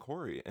Dorian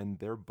Corey, and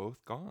they're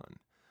both gone.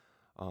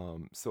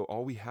 So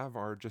all we have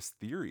are just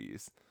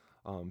theories.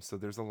 So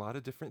there's a lot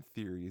of different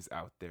theories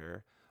out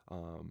there,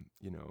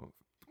 you know,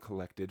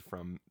 collected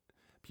from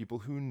people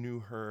who knew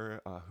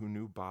her, who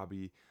knew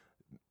Bobby,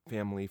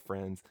 family,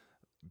 friends.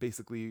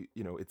 Basically,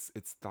 you know, it's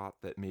thought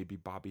that maybe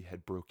Bobby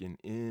had broken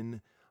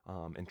in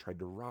and tried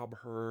to rob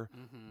her,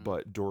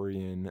 but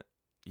Dorian,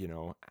 you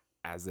know,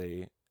 as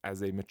a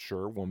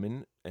mature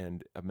woman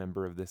and a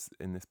member of this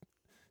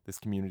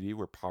community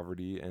where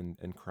poverty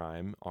and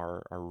crime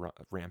are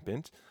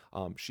rampant,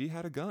 she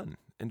had a gun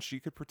and she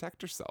could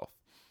protect herself.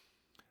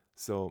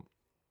 So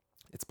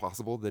it's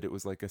possible that it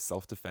was like a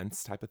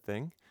self-defense type of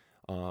thing.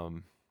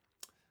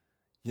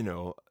 You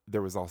know,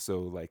 there was also,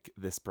 like,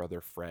 this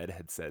brother Fred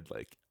had said,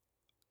 like,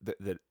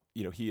 that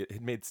you know, he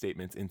had made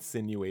statements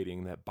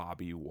insinuating that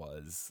Bobby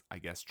was, I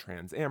guess,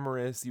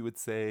 trans-amorous, you would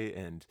say,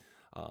 and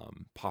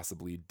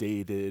possibly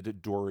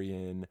dated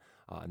Dorian,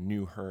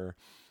 knew her.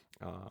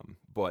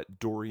 But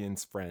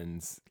Dorian's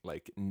friends,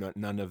 like,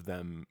 none of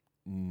them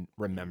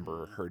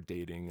remember her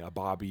dating a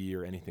Bobby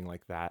or anything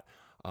like that.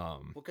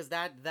 Well, because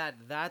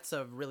that's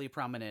a really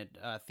prominent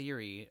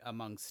theory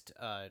amongst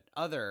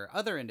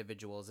other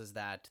individuals, is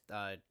that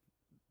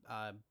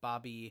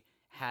Bobby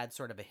had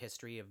sort of a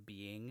history of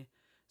being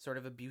sort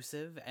of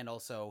abusive, and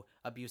also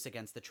abuse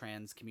against the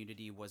trans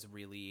community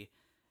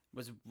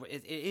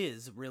it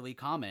is really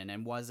common,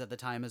 and was at the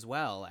time as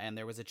well. And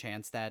there was a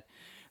chance that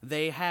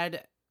they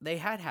had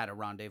a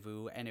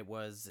rendezvous, and it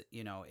was,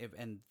 you know,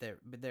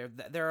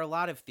 there are a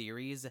lot of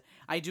theories.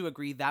 I do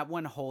agree that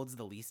one holds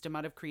the least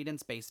amount of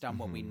credence based on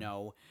what we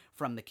know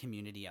from the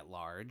community at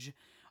large.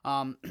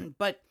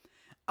 But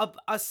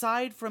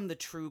aside from the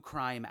true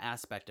crime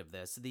aspect of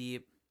this,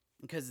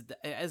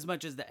 as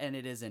much as and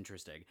it is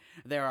interesting,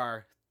 there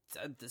are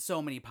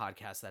so many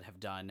podcasts that have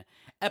done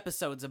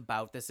episodes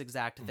about this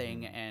exact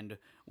thing, and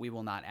we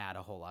will not add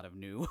a whole lot of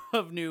new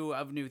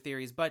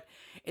theories. But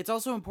it's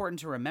also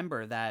important to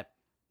remember that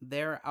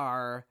there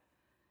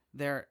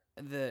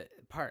the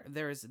part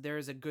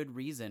there's a good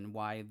reason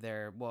why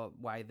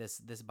why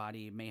this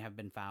body may have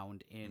been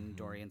found in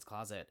Dorian's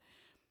closet.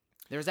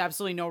 There's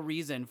absolutely no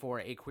reason for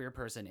a queer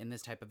person in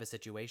this type of a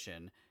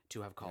situation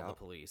to have called the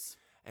police.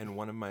 And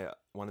one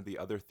of the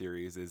other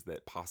theories is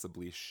that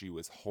possibly she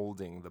was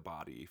holding the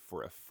body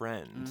for a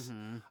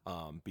friend,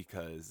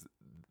 because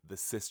the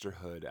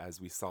sisterhood,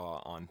 as we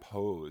saw on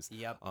Pose,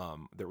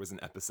 there was an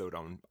episode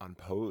on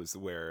Pose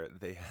where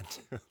they had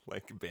to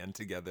like band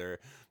together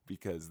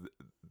because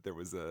there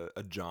was a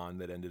John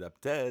that ended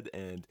up dead,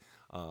 and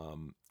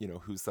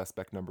who's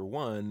suspect number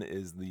one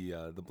is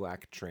the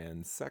black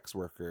trans sex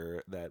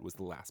worker that was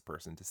the last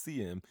person to see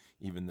him,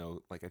 even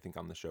though like I think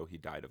on the show he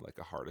died of like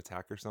a heart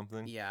attack or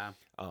something. Yeah.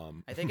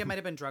 I think it might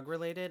have been drug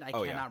related. I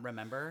cannot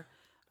remember.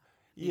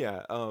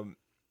 Yeah.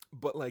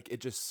 But like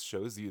it just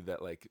shows you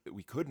that like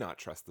we could not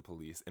trust the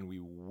police, and we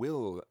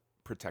will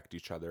protect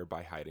each other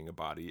by hiding a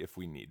body if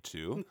we need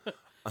to.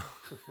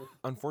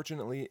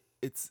 Unfortunately,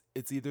 it's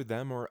either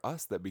them or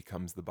us that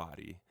becomes the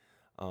body.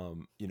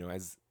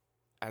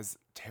 As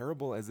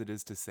terrible as it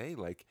is to say,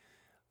 like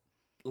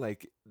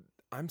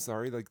I'm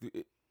sorry, like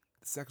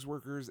sex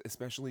workers,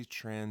 especially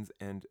trans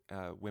and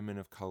women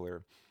of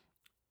color,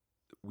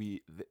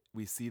 we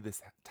see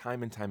this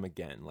time and time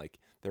again. Like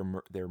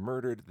they're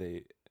murdered,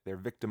 they're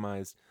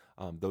victimized.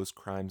 Those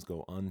crimes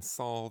go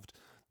unsolved.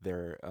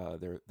 Their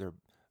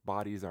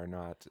bodies are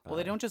not. Well,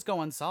 they don't just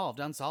go unsolved.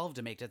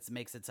 Unsolved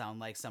makes it sound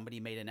like somebody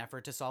made an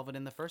effort to solve it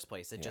in the first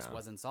place. It just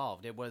wasn't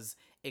solved. It was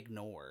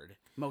ignored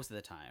most of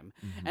the time.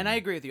 And I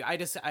agree with you. I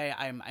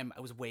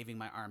was waving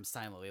my arms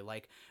silently,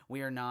 like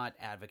we are not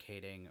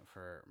advocating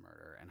for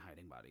murder and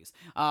hiding bodies.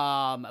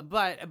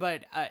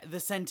 But the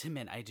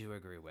sentiment I do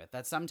agree with,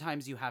 that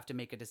sometimes you have to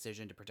make a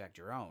decision to protect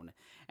your own.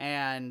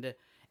 And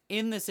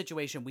in this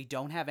situation, we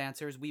don't have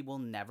answers. We will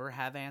never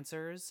have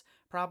answers,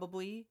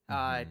 probably,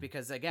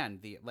 because again,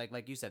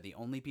 like you said, the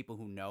only people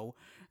who know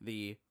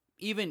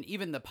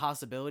even the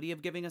possibility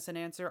of giving us an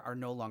answer are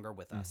no longer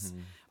with us.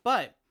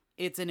 But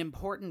it's an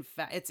important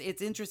fact.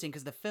 It's interesting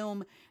because the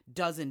film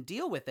doesn't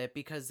deal with it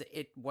because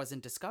it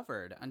wasn't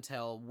discovered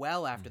until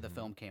well after the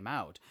film came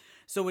out.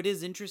 So it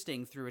is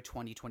interesting through a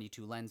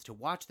 2022 lens to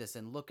watch this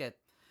and look at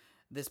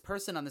this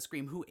person on the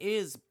screen who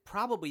is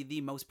probably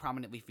the most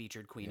prominently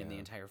featured queen in the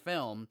entire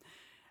film,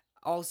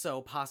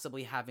 also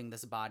possibly having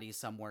this body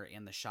somewhere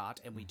in the shot,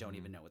 and we don't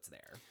even know it's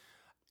there.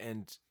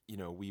 And,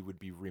 we would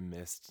be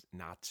remiss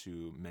not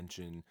to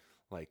mention,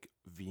 like,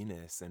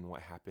 Venus and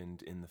what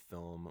happened in the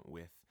film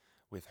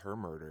with her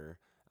murder,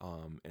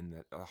 and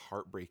that a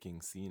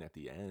heartbreaking scene at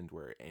the end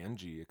where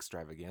Angie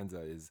Extravaganza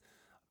is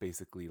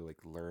basically, like,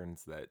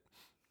 learns that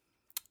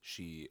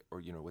she,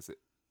 was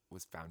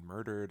found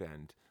murdered,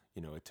 and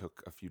it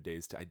took a few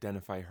days to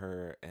identify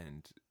her,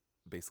 and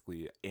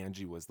basically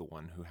Angie was the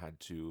one who had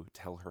to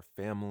tell her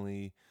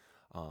family.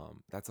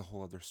 That's a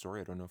whole other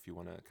story. I don't know if you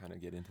want to kind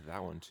of get into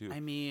that one too. I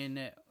mean,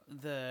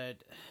 the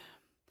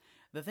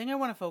thing I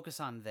want to focus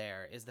on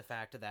there is the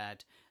fact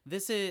that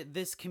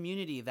this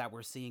community that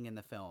we're seeing in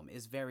the film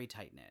is very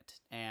tight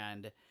knit,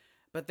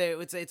 but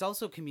it's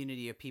also a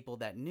community of people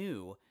that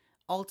knew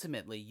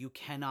ultimately you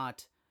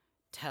cannot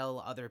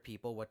tell other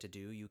people what to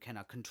do. You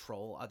cannot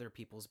control other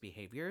people's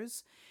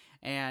behaviors.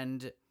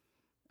 And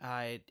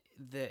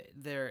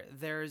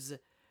there's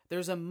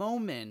a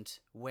moment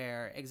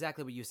where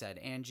exactly what you said,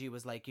 Angie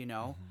was like,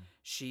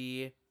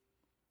 she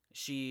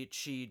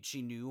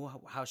knew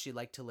how she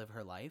liked to live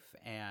her life.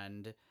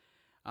 And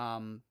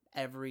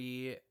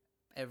every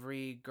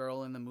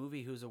girl in the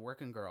movie who's a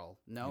working girl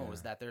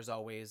knows that there's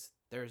always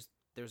there's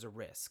a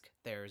risk,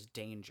 there's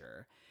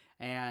danger.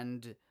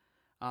 And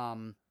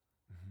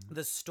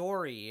the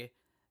story,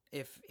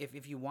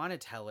 if you want to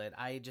tell it,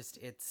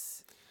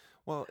 it's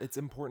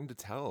important to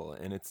tell,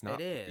 and it's not,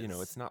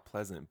 it's not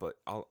pleasant, but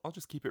I'll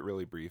just keep it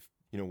really brief.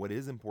 What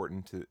is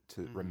important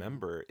to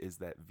remember is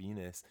that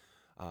Venus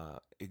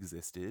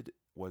existed,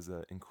 was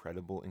an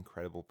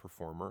incredible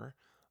performer,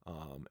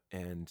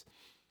 and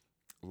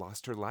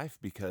lost her life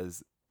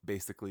because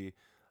basically,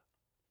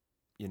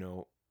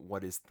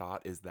 what is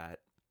thought is that,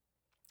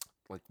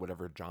 like,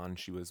 whatever John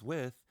she was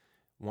with,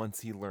 once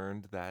he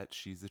learned that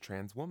she's a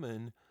trans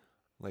woman,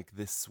 like,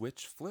 this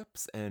switch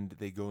flips and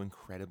they go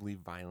incredibly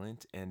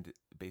violent. And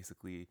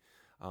basically,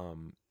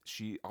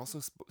 she also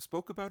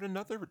spoke about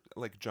another,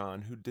 like,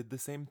 John who did the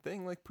same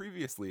thing, like,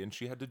 previously, and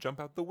she had to jump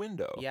out the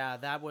window. Yeah,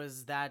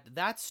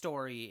 that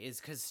story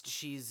is because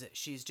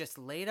she's just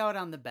laid out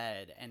on the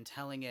bed and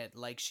telling it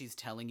like she's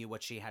telling you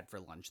what she had for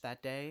lunch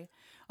that day,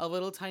 a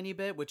little tiny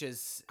bit, which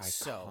is iconic.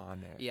 So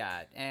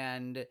yeah,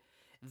 and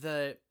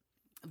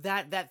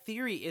that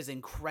theory is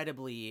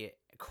incredibly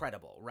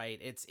credible, right?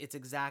 It's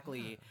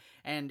exactly,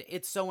 and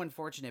it's so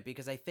unfortunate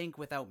because I think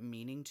without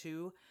meaning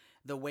to,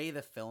 the way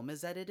the film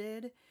is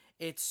edited,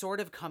 it sort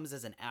of comes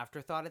as an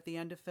afterthought at the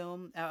end of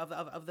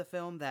the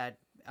film that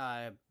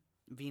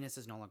Venus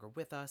is no longer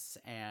with us,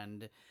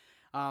 and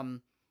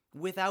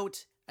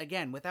without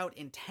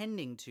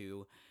intending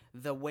to,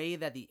 the way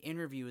that the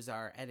interviews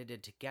are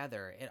edited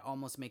together, it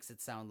almost makes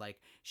it sound like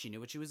she knew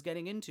what she was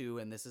getting into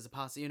and this is a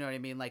possible, you know what I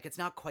mean? Like, it's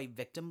not quite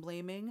victim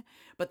blaming,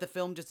 but the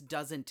film just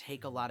doesn't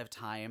take a lot of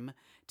time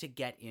to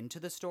get into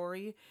the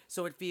story.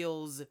 So it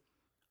feels,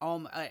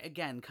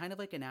 again, kind of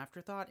like an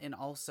afterthought, and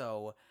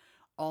also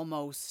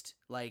almost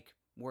like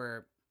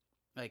we're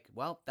like,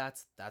 well,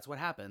 that's what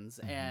happens.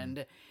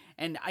 And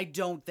I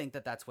don't think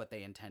that that's what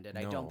they intended.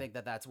 I don't No. think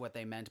that that's what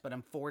they meant, but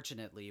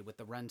unfortunately, with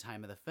the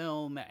runtime of the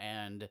film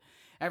and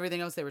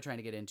everything else they were trying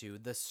to get into,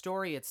 the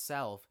story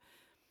itself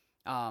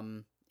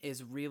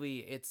is really,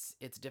 it's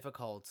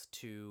difficult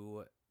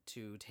to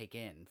take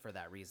in for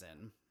that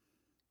reason.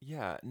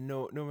 Yeah,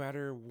 no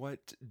matter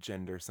what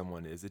gender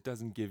someone is, it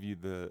doesn't give you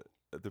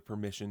the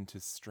permission to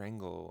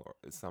strangle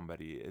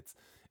somebody. It's,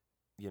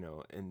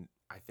 and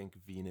I think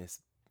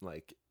Venus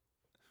like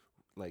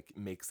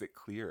makes it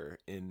clear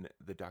in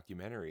the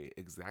documentary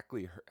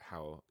exactly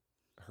how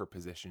her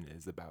position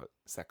is about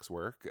sex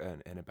work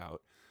and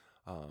about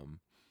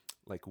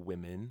like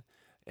women,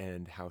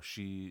 and how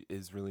she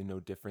is really no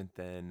different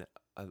than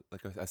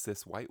a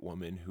cis white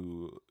woman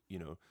who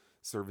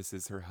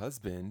services her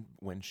husband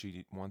when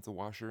she wants a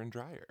washer and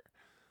dryer.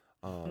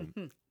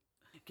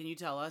 Can you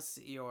tell us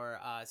your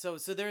so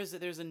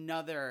there's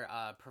another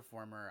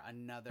performer,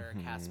 another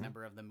cast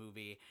member of the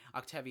movie,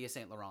 Octavia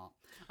Saint Laurent,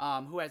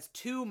 who has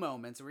two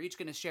moments. We're each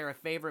going to share a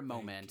favorite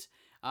moment.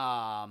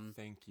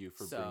 Thank you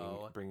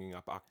for bringing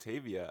up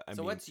Octavia. I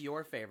mean, what's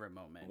your favorite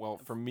moment?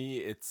 Well, for me,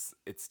 it's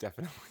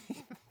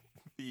definitely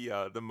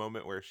the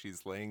moment where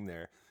she's laying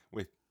there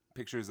with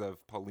pictures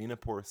of Paulina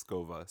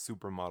Poroskova,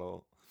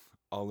 supermodel,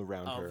 all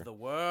around her of the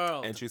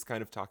world, and she's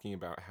kind of talking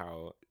about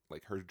how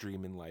like her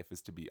dream in life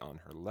is to be on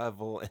her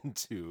level and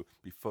to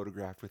be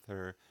photographed with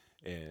her,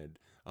 and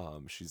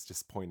she's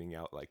just pointing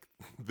out like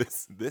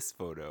this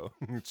photo.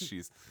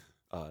 She's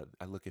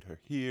I look at her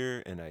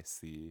here and I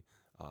see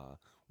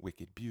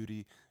wicked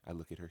beauty. I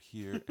look at her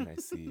here and I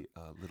see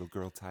little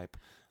girl type.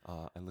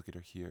 I look at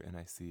her here and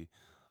I see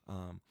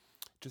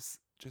just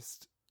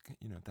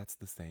that's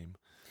the same.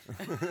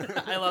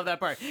 I love that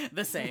part.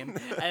 The same.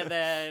 And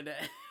then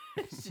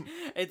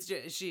it's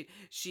just,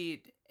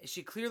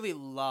 she clearly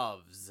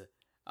loves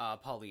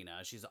Paulina.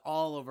 She's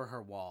all over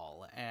her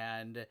wall,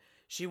 and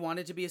she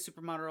wanted to be a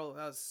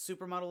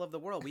supermodel of the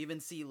world. We even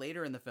see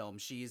later in the film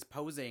she's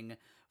posing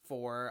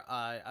for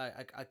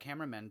a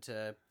cameraman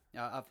to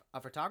a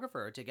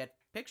photographer to get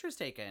pictures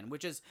taken,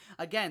 which is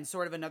again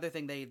sort of another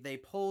thing they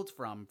pulled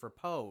from for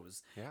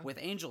Pose with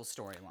Angel's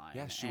storyline.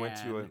 Yeah, she went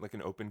to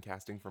an open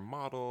casting for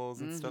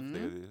models and stuff.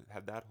 They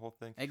had that whole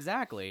thing.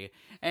 Exactly.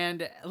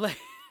 And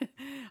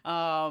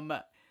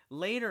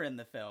later in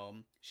the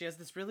film, she has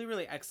this really,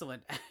 really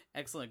excellent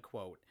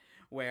quote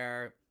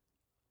where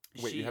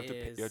you have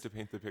to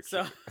paint the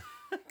picture.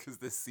 Because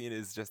this scene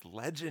is just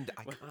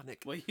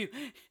iconic. Well,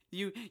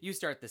 you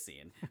start the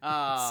scene.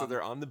 So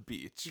they're on the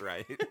beach,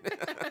 right?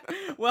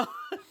 Well,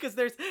 because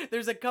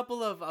there's a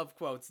couple of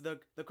quotes. The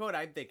quote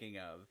I'm thinking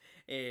of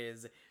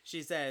is,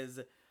 she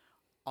says,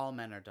 "All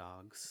men are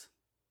dogs.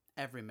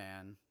 Every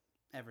man.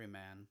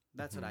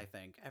 That's what I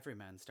think. Every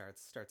man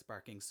starts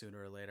barking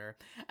sooner or later."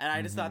 And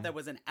I just thought that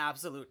was an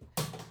absolute.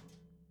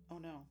 Oh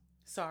no.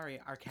 Sorry,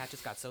 our cat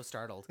just got so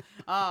startled.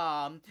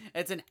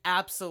 It's an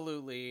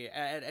absolutely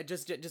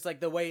just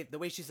like the way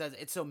she says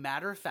it's so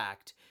matter of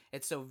fact.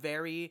 It's so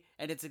very,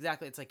 and it's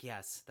like,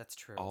 yes, that's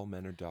true. All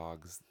men are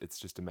dogs. It's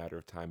just a matter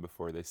of time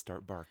before they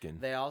start barking.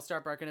 They all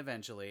start barking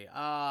eventually.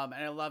 And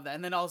I love that.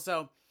 And then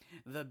also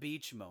the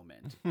beach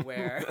moment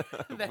where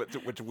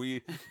which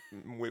we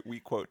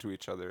quote to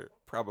each other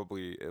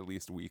probably at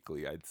least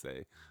weekly, I'd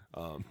say.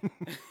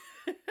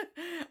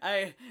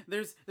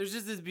 There's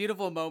just this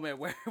beautiful moment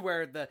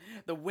where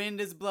the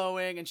wind is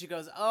blowing and she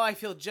goes, "Oh, I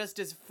feel just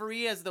as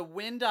free as the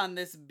wind on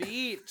this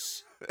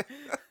beach."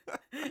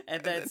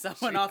 And then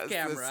someone off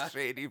camera, this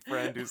shady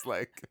friend who's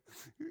like,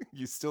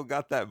 "You still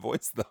got that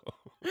voice though."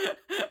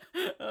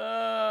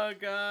 Oh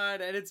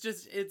God. And it's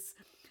just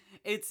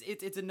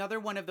it's another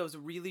one of those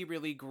really,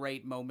 really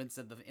great moments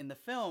in the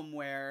film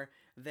where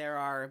there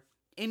are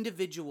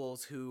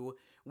individuals who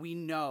we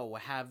know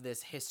have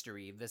this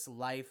history, this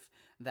life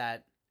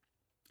that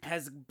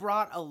has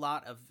brought a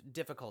lot of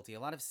difficulty, a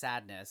lot of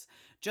sadness,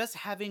 just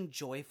having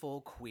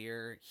joyful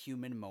queer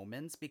human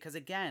moments. Because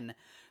again,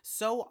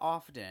 so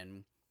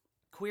often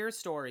queer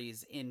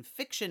stories in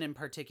fiction in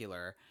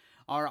particular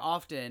are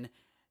often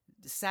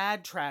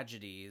sad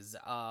tragedies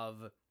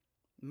of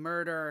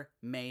murder,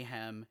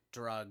 mayhem,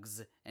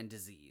 drugs, and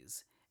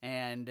disease.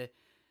 And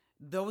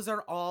those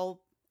are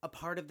all a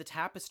part of the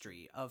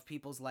tapestry of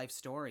people's life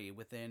story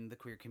within the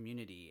queer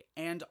community.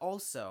 And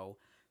also,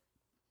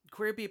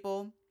 queer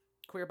people,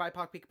 queer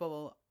BIPOC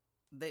people,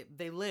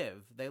 they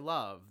live, they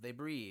love, they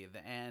breathe.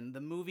 And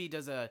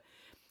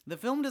the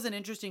film does an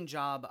interesting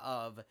job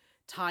of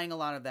tying a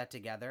lot of that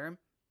together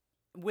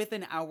with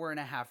an hour and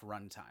a half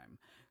runtime.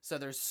 So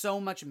there's so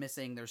much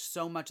missing. There's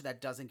so much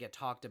that doesn't get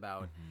talked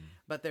about.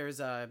 But there's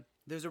a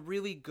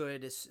really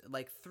good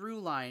like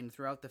through line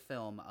throughout the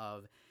film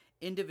of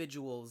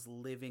individuals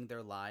living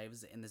their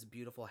lives in this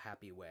beautiful,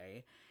 happy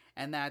way.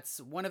 And that's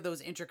one of those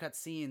intricate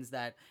scenes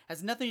that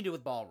has nothing to do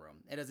with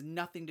ballroom. It has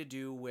nothing to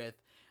do with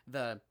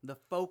the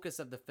focus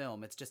of the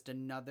film. It's just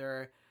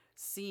another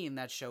scene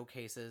that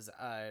showcases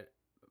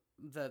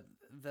the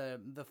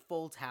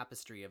full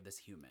tapestry of this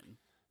human.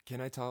 Can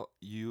I tell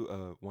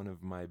you one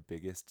of my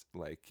biggest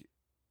like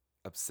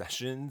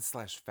obsessions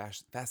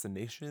 /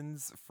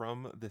 fascinations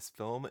from this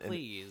film?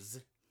 Please.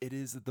 And it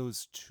is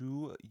those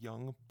two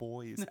young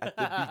boys at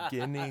the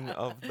beginning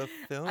of the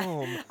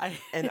film.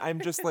 And I'm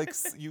just like,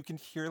 you can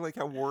hear like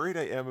how worried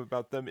I am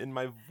about them in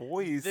my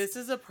voice. This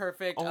is a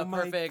perfect, Oh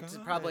my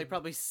God.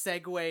 probably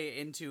segue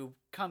into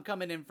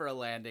coming in for a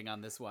landing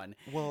on this one.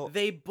 Well,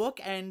 they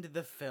bookend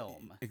the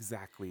film.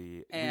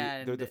 Exactly.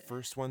 And they're the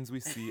first ones we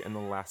see and the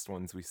last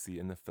ones we see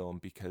in the film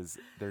because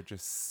they're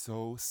just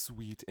so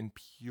sweet and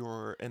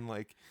pure and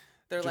like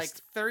they're like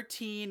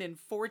 13 and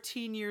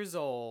 14 years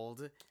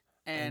old.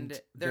 And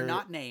they're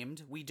not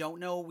named. We don't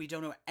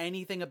know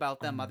anything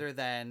about them other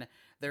than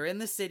they're in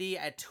the city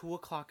at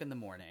 2:00 in the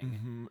morning.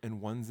 Mm-hmm.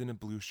 And one's in a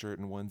blue shirt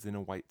and one's in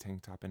a white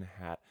tank top and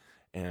a hat.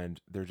 And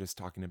they're just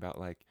talking about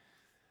like,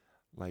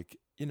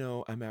 you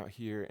know, I'm out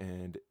here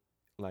and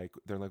like,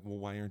 they're like, well,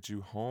 why aren't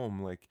you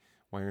home? Like,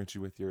 why aren't you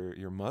with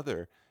your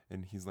mother?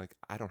 And he's like,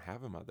 I don't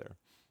have a mother.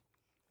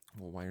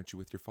 Well, why aren't you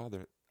with your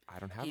father? I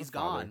don't have a father. He's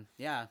gone.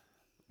 Yeah.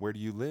 Where do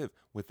you live?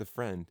 With a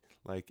friend.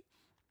 Like,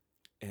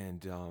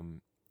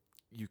 and,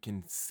 you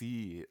can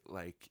see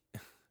like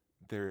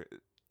they're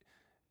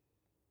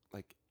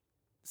like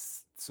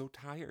so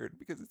tired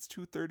because it's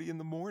 2:30 in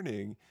the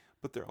morning,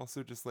 but they're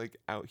also just like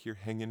out here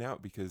hanging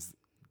out because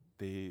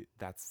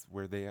that's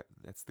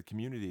the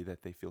community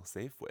that they feel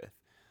safe with.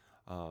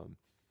 I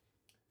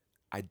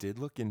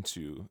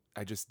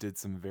just did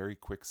some very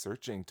quick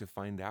searching to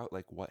find out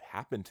like what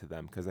happened to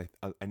them because I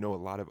know a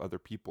lot of other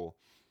people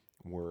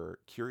were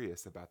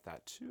curious about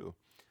that too,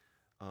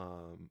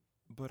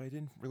 but I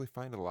didn't really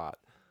find a lot.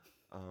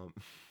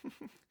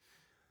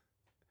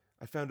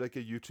 I found like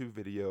a YouTube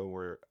video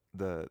where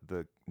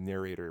the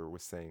narrator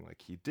was saying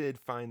like he did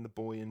find the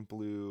boy in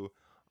blue.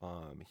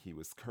 He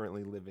was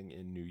currently living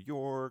in New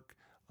York,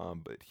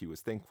 but he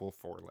was thankful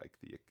for like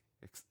the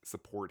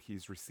support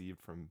he's received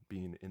from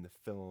being in the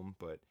film.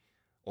 But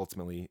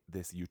ultimately,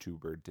 this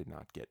YouTuber did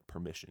not get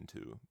permission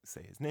to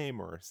say his name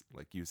or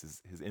like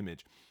use his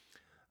image.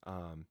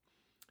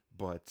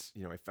 But,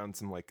 you know, I found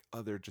some like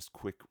other just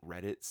quick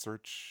Reddit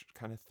search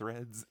kind of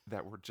threads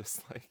that were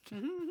just like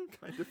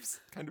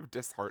kind of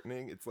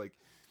disheartening. It's like,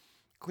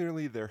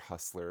 clearly they're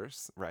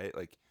hustlers, right?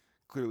 Like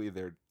clearly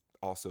they're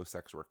also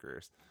sex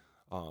workers.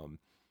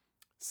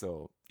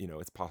 So, you know,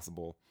 it's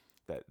possible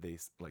that they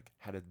like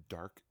had a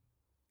dark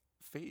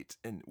fate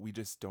and we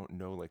just don't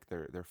know like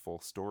their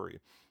full story.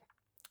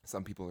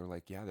 Some people are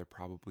like, yeah, they're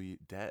probably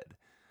dead.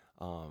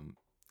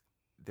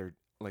 They're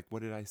like,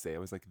 what did I say? I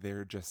was like,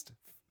 they're just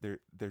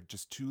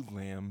two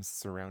lambs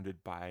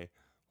surrounded by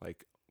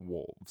like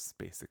wolves,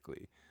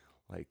 basically.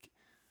 Like,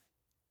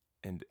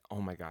 and oh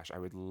my gosh, I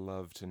would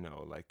love to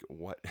know like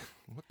what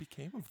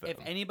became of them. If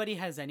anybody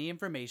has any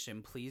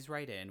information, please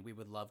write in. We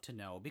would love to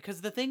know,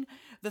 because the thing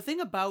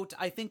about,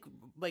 I think,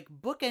 like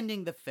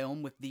bookending the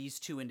film with these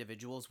two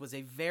individuals was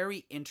a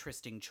very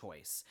interesting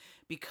choice,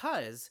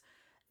 because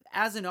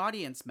as an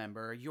audience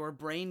member, your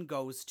brain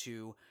goes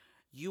to,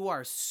 you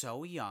are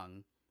so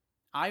young.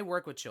 I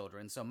work with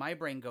children, so my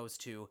brain goes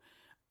to,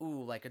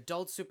 ooh, like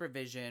adult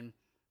supervision.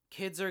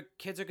 Kids are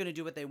going to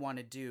do what they want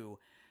to do,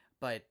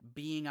 but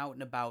being out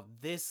and about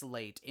this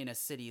late in a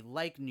city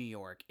like New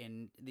York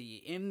in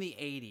the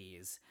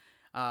 80s,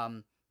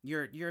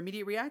 your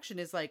immediate reaction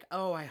is like,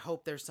 oh, I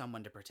hope there's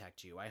someone to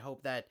protect you. I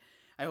hope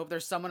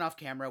there's someone off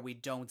camera we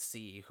don't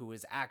see who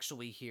is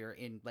actually here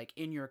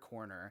in your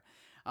corner.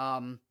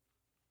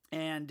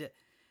 And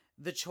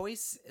the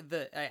choice,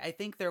 I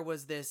think there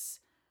was this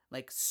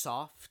like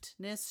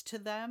softness to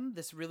them,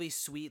 this really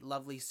sweet,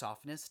 lovely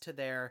softness to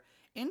their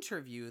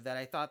interview that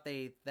I thought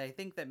I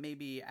think that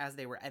maybe as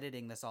they were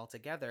editing this all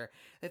together,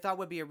 they thought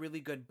would be a really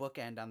good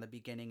bookend on the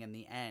beginning and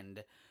the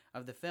end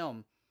of the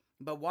film.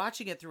 But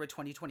watching it through a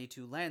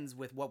 2022 lens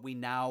with what we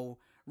now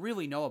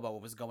really know about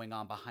what was going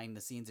on behind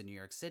the scenes in New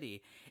York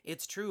City,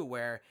 it's true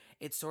where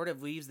it sort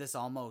of leaves this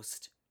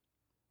almost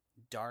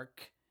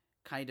dark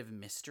kind of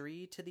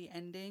mystery to the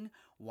ending.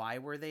 Why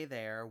were they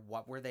there?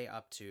 What were they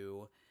up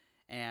to?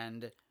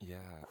 And yeah,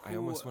 I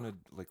almost want to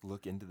like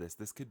look into this.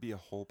 This could be a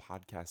whole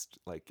podcast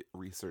like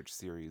research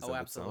series of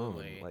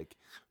absolutely. its own. Like,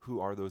 who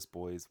are those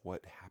boys?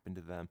 What happened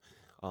to them?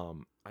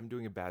 I'm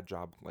doing a bad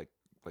job like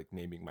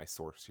naming my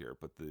source here,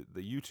 but the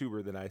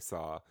YouTuber that I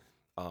saw,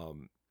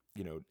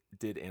 you know,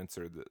 did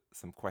answer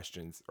some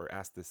questions, or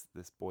asked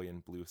this boy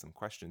in blue some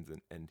questions,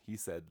 and he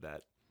said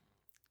that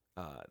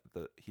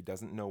he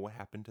doesn't know what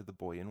happened to the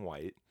boy in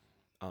white,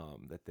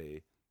 that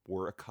they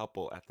were a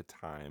couple at the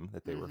time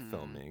that they were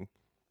filming,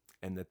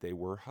 and that they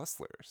were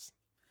hustlers.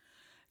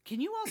 Can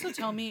you also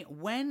tell me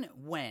when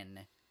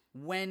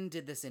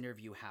did this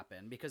interview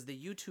happen? Because the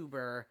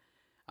YouTuber,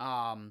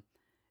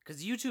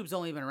 because YouTube's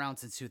only been around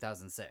since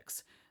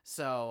 2006.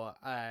 So,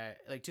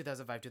 like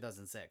 2005,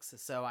 2006.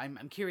 So I'm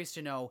curious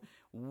to know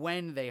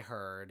when they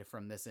heard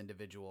from this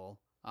individual.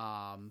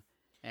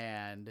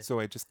 And So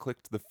I just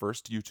clicked the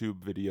first YouTube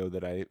video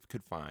that I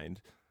could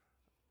find.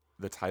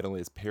 The title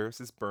is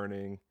Paris is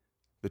Burning.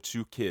 The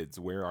Two Kids,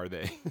 Where Are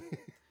They?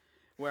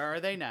 where are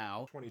they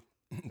now?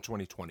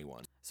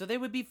 2021. So they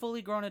would be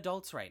fully grown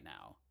adults right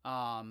now.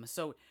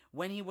 So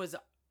when he was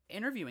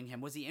interviewing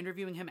him, was he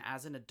interviewing him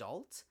as an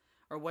adult?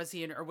 Or was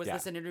he, or was Yeah.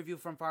 this an interview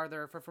from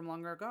from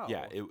longer ago?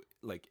 Yeah,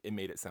 it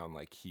made it sound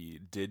like he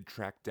did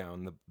track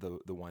down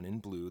the one in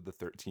blue, the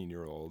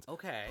 13-year-old,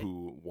 Okay.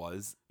 who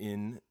was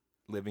in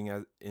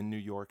New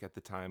York at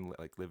the time,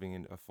 like living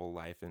in a full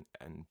life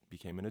and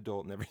became an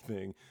adult and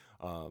everything,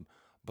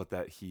 but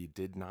that he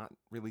did not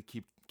really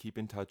keep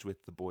in touch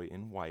with the boy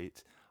in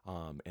white,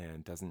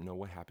 and doesn't know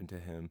what happened to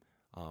him,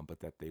 but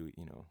that they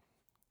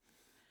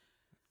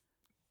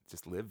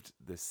just lived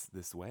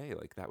this way,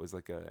 like that was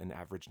like an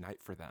average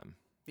night for them.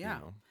 Yeah.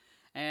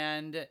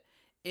 And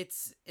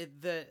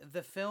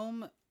the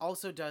film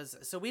also does,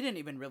 so we didn't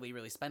even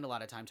really spend a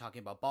lot of time talking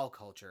about ball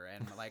culture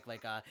and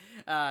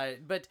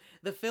but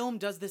the film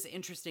does this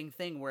interesting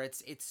thing where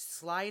it's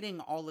sliding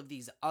all of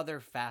these other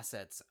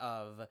facets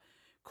of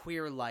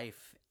queer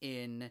life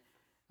in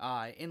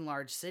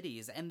large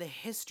cities, and the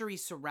history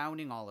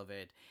surrounding all of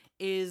it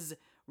is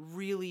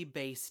really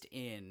based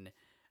in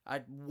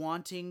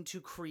wanting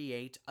to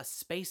create a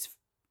space,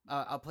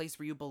 a place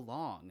where you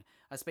belong,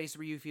 a space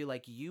where you feel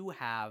like you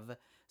have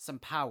some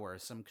power,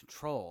 some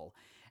control.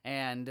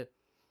 And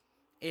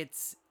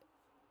it's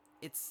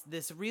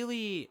this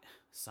really,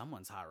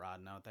 someone's hot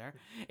rodding out there.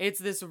 It's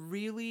this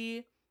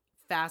really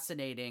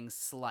fascinating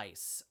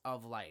slice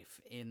of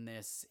life in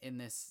this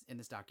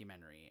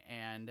documentary.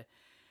 And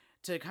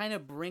to kind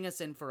of bring us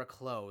in for a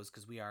close,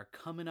 because we are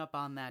coming up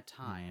on that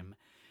time,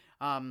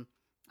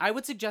 I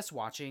would suggest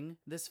watching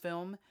this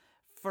film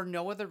for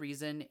no other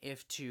reason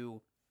if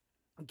to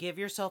give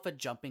yourself a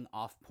jumping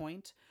off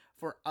point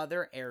for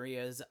other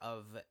areas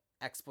of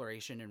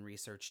exploration and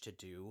research to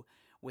do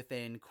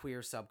within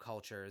queer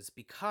subcultures,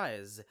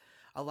 because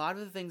a lot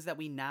of the things that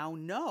we now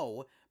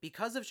know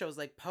because of shows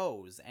like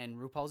Pose and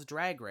RuPaul's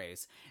Drag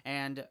Race,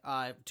 and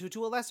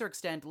to a lesser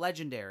extent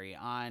Legendary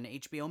on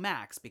HBO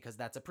Max, because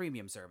that's a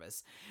premium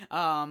service,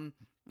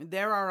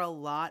 there are a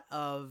lot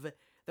of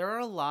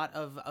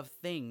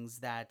things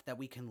that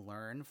we can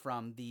learn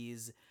from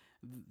these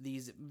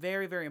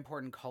very, very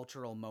important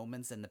cultural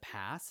moments in the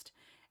past,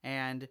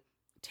 and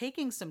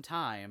taking some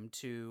time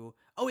to,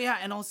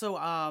 and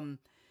also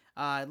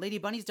Lady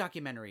Bunny's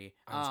documentary.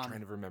 I was trying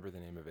to remember the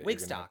name of it.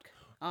 Wigstock.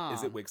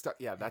 Is it Wigstock?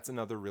 Yeah, that's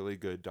another really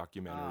good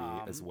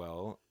documentary as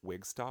well.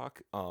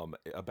 Wigstock,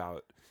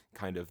 about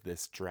kind of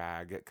this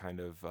drag kind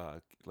of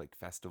like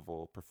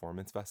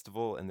performance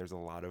festival, and there's a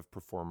lot of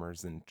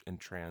performers and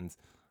trans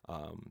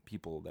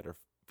people that are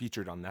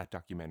featured on that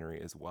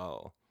documentary as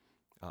well.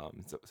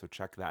 So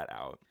check that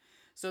out.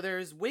 So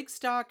there's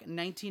Wigstock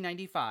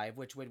 1995,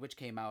 which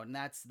came out, and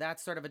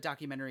that's sort of a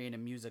documentary and a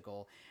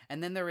musical.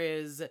 And then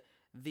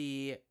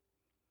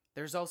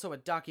there's also a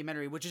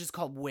documentary which is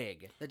called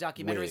Wig. The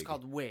documentary is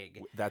called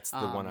Wig. That's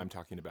the one I'm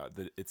talking about.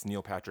 It's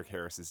Neil Patrick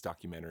Harris's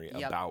documentary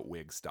about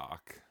Wigstock.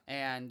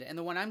 And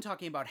the one I'm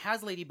talking about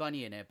has Lady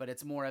Bunny in it, but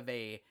it's more of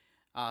a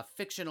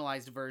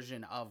fictionalized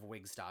version of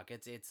Wigstock.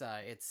 It's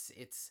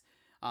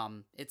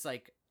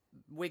like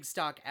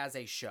Wigstock as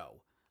a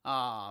show.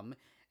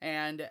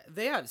 And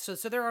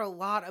so there are a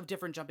lot of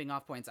different jumping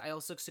off points. I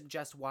also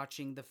suggest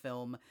watching the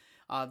film,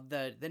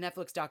 the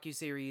Netflix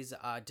docuseries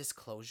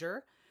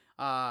Disclosure,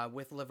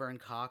 with Laverne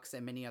Cox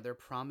and many other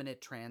prominent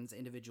trans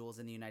individuals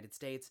in the United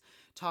States,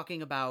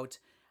 talking about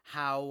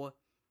how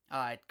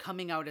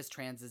coming out as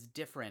trans is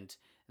different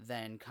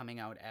than coming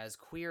out as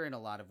queer in a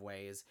lot of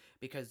ways,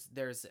 because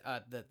there's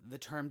the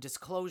term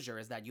disclosure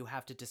is that you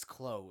have to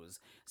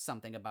disclose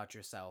something about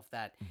yourself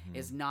that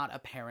is not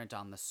apparent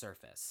on the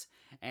surface,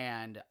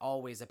 and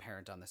always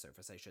apparent on the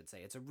surface, I should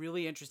say. It's a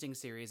really interesting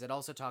series. It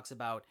also talks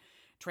about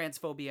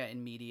transphobia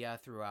in media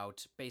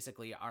throughout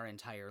basically our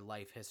entire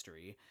life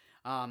history.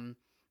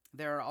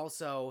 There's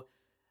also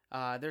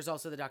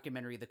the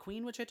documentary The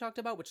Queen, which I talked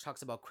about, which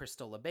talks about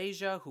Crystal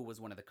LaBeija, who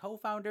was one of the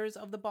co-founders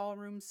of the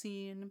ballroom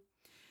scene.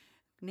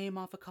 Name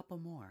off a couple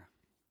more.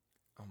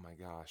 Oh my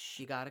gosh.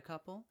 You got a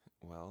couple?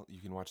 Well,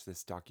 you can watch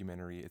this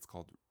documentary. It's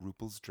called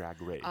RuPaul's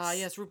Drag Race.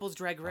 Yes, RuPaul's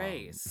Drag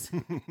Race.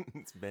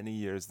 It's many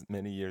years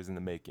in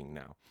the making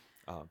now.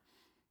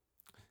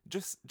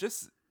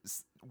 Just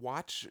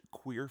watch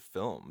queer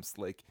films.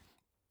 Like,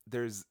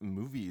 there's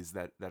movies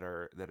that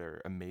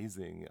are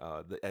amazing.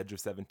 The Edge of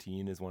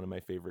 17 is one of my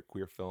favorite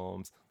queer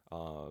films.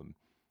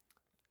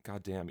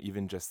 Goddamn,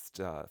 even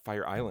just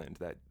Fire Island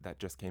that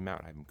just came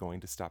out. I'm going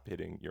to stop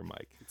hitting your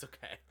mic. It's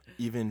okay.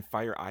 Even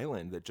Fire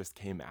Island that just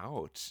came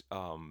out,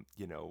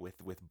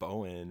 with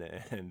Bowen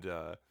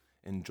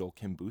and Joel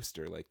Kim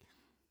Booster, like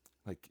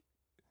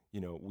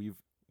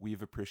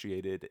we've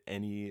appreciated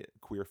any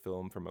queer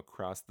film from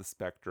across the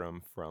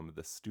spectrum, from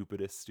The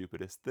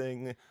Stupidest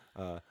Thing,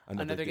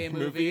 Another Gay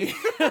Movie.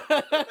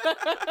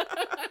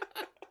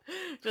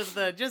 just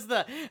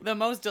the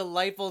most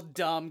delightful,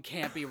 dumb,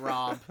 campy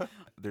romp.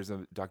 There's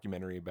a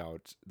documentary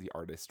about the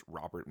artist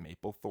Robert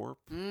Mapplethorpe.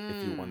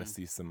 If you want to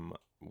see some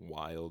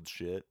wild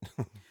shit,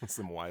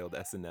 some wild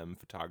S&M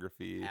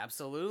photography.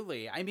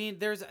 Absolutely. I mean,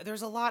 there's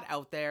a lot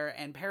out there,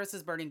 and Paris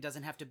is Burning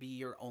doesn't have to be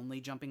your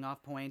only jumping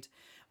off point.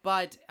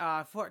 But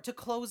to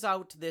close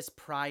out this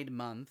Pride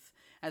Month,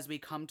 as we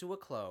come to a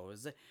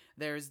close,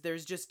 there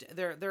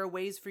are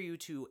ways for you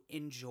to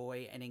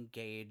enjoy and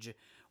engage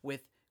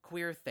with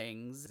queer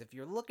things. If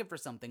you're looking for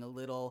something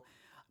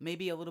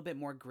maybe a little bit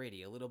more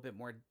gritty, a little bit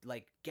more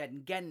like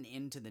getting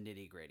into the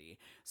nitty gritty.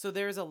 So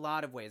there's a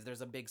lot of ways. There's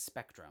a big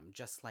spectrum,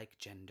 just like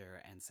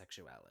gender and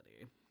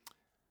sexuality.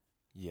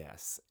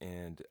 Yes,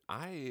 and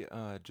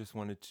I just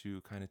wanted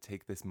to kind of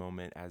take this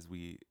moment as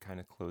we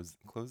kind of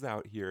close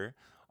out here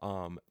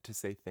to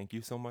say thank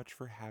you so much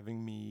for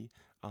having me.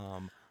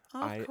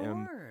 I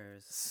am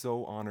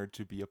so honored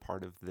to be a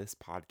part of this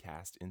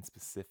podcast in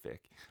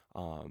specific,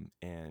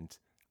 and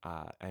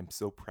I'm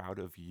so proud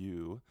of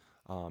you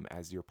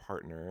as your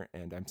partner,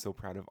 and I'm so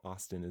proud of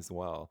Austin as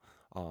well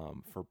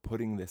for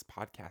putting this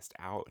podcast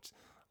out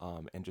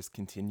and just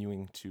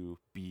continuing to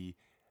be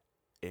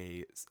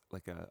a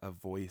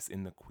voice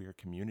in the queer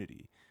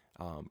community.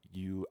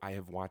 I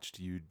have watched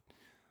you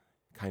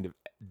kind of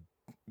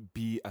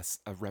be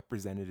a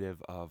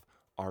representative of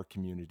our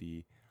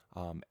community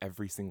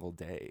every single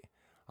day.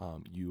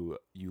 You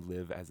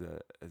live as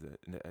a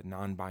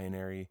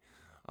non-binary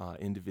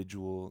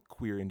individual,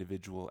 queer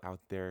individual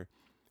out there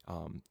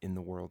in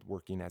the world,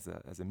 working as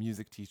a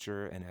music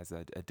teacher and as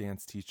a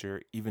dance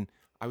teacher. Even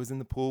I was in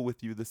the pool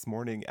with you this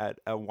morning at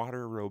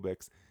water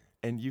aerobics,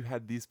 and you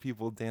had these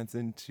people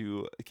dancing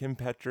to Kim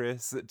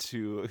Petras,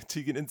 to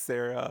Tegan and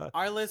Sarah.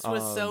 Our list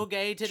was so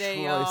gay today,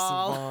 Troye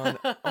y'all.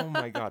 Sivan. Oh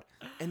my God.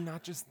 And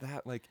not just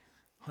that, like,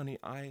 honey,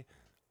 I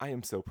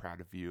am so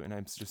proud of you, and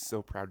I'm just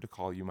so proud to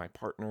call you my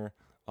partner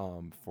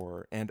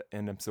and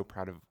I'm so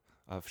proud of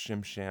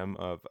Shim Sham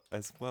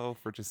as well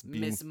for just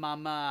being Miss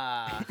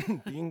Mama.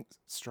 being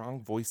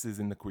strong voices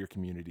in the queer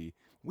community.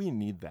 We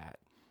need that.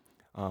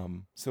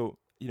 So,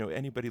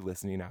 anybody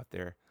listening out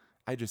there,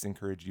 I just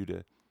encourage you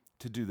to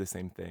do the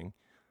same thing.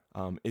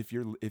 If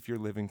you're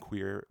living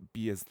queer,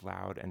 be as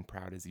loud and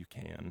proud as you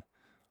can,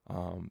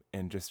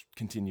 and just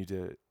continue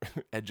to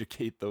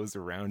educate those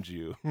around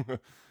you,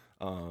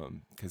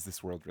 because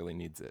this world really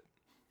needs it.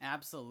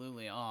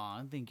 Absolutely.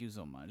 Aw, thank you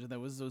so much. That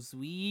was so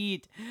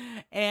sweet.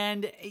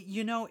 And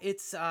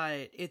it's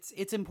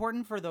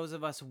important for those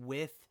of us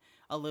with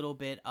a little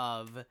bit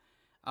of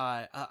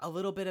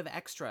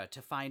extra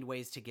to find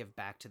ways to give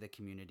back to the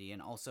community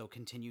and also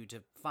continue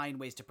to find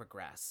ways to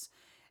progress.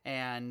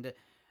 And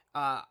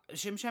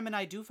Shim Sham and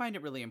I do find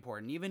it really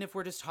important, even if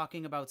we're just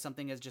talking about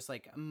something as just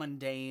like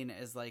mundane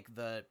as like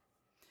the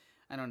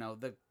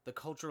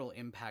cultural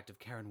impact of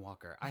Karen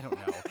Walker. I don't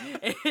know.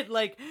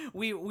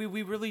 We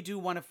really do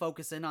want to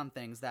focus in on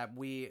things that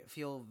we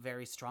feel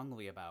very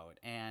strongly about.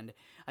 And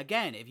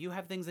again, if you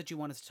have things that you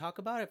want us to talk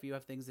about, if you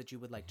have things that you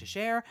would like to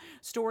share,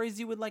 stories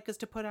you would like us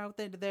to put out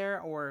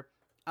there, or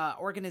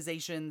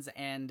organizations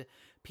and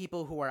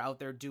people who are out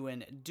there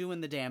doing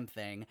the damn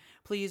thing,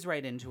 please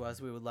write into us.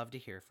 We would love to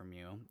hear from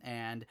you.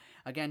 And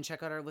again,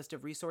 check out our list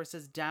of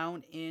resources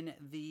down in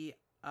the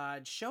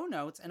show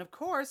notes. And of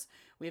course,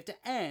 we have to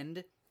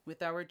end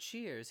with our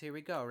cheers. Here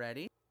we go.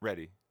 Ready?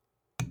 Ready.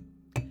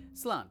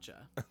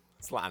 Slancha.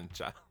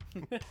 Slancha.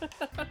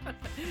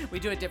 We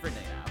do it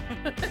differently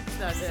now.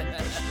 It's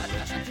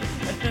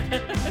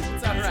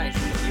all right.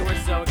 You were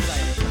so excited.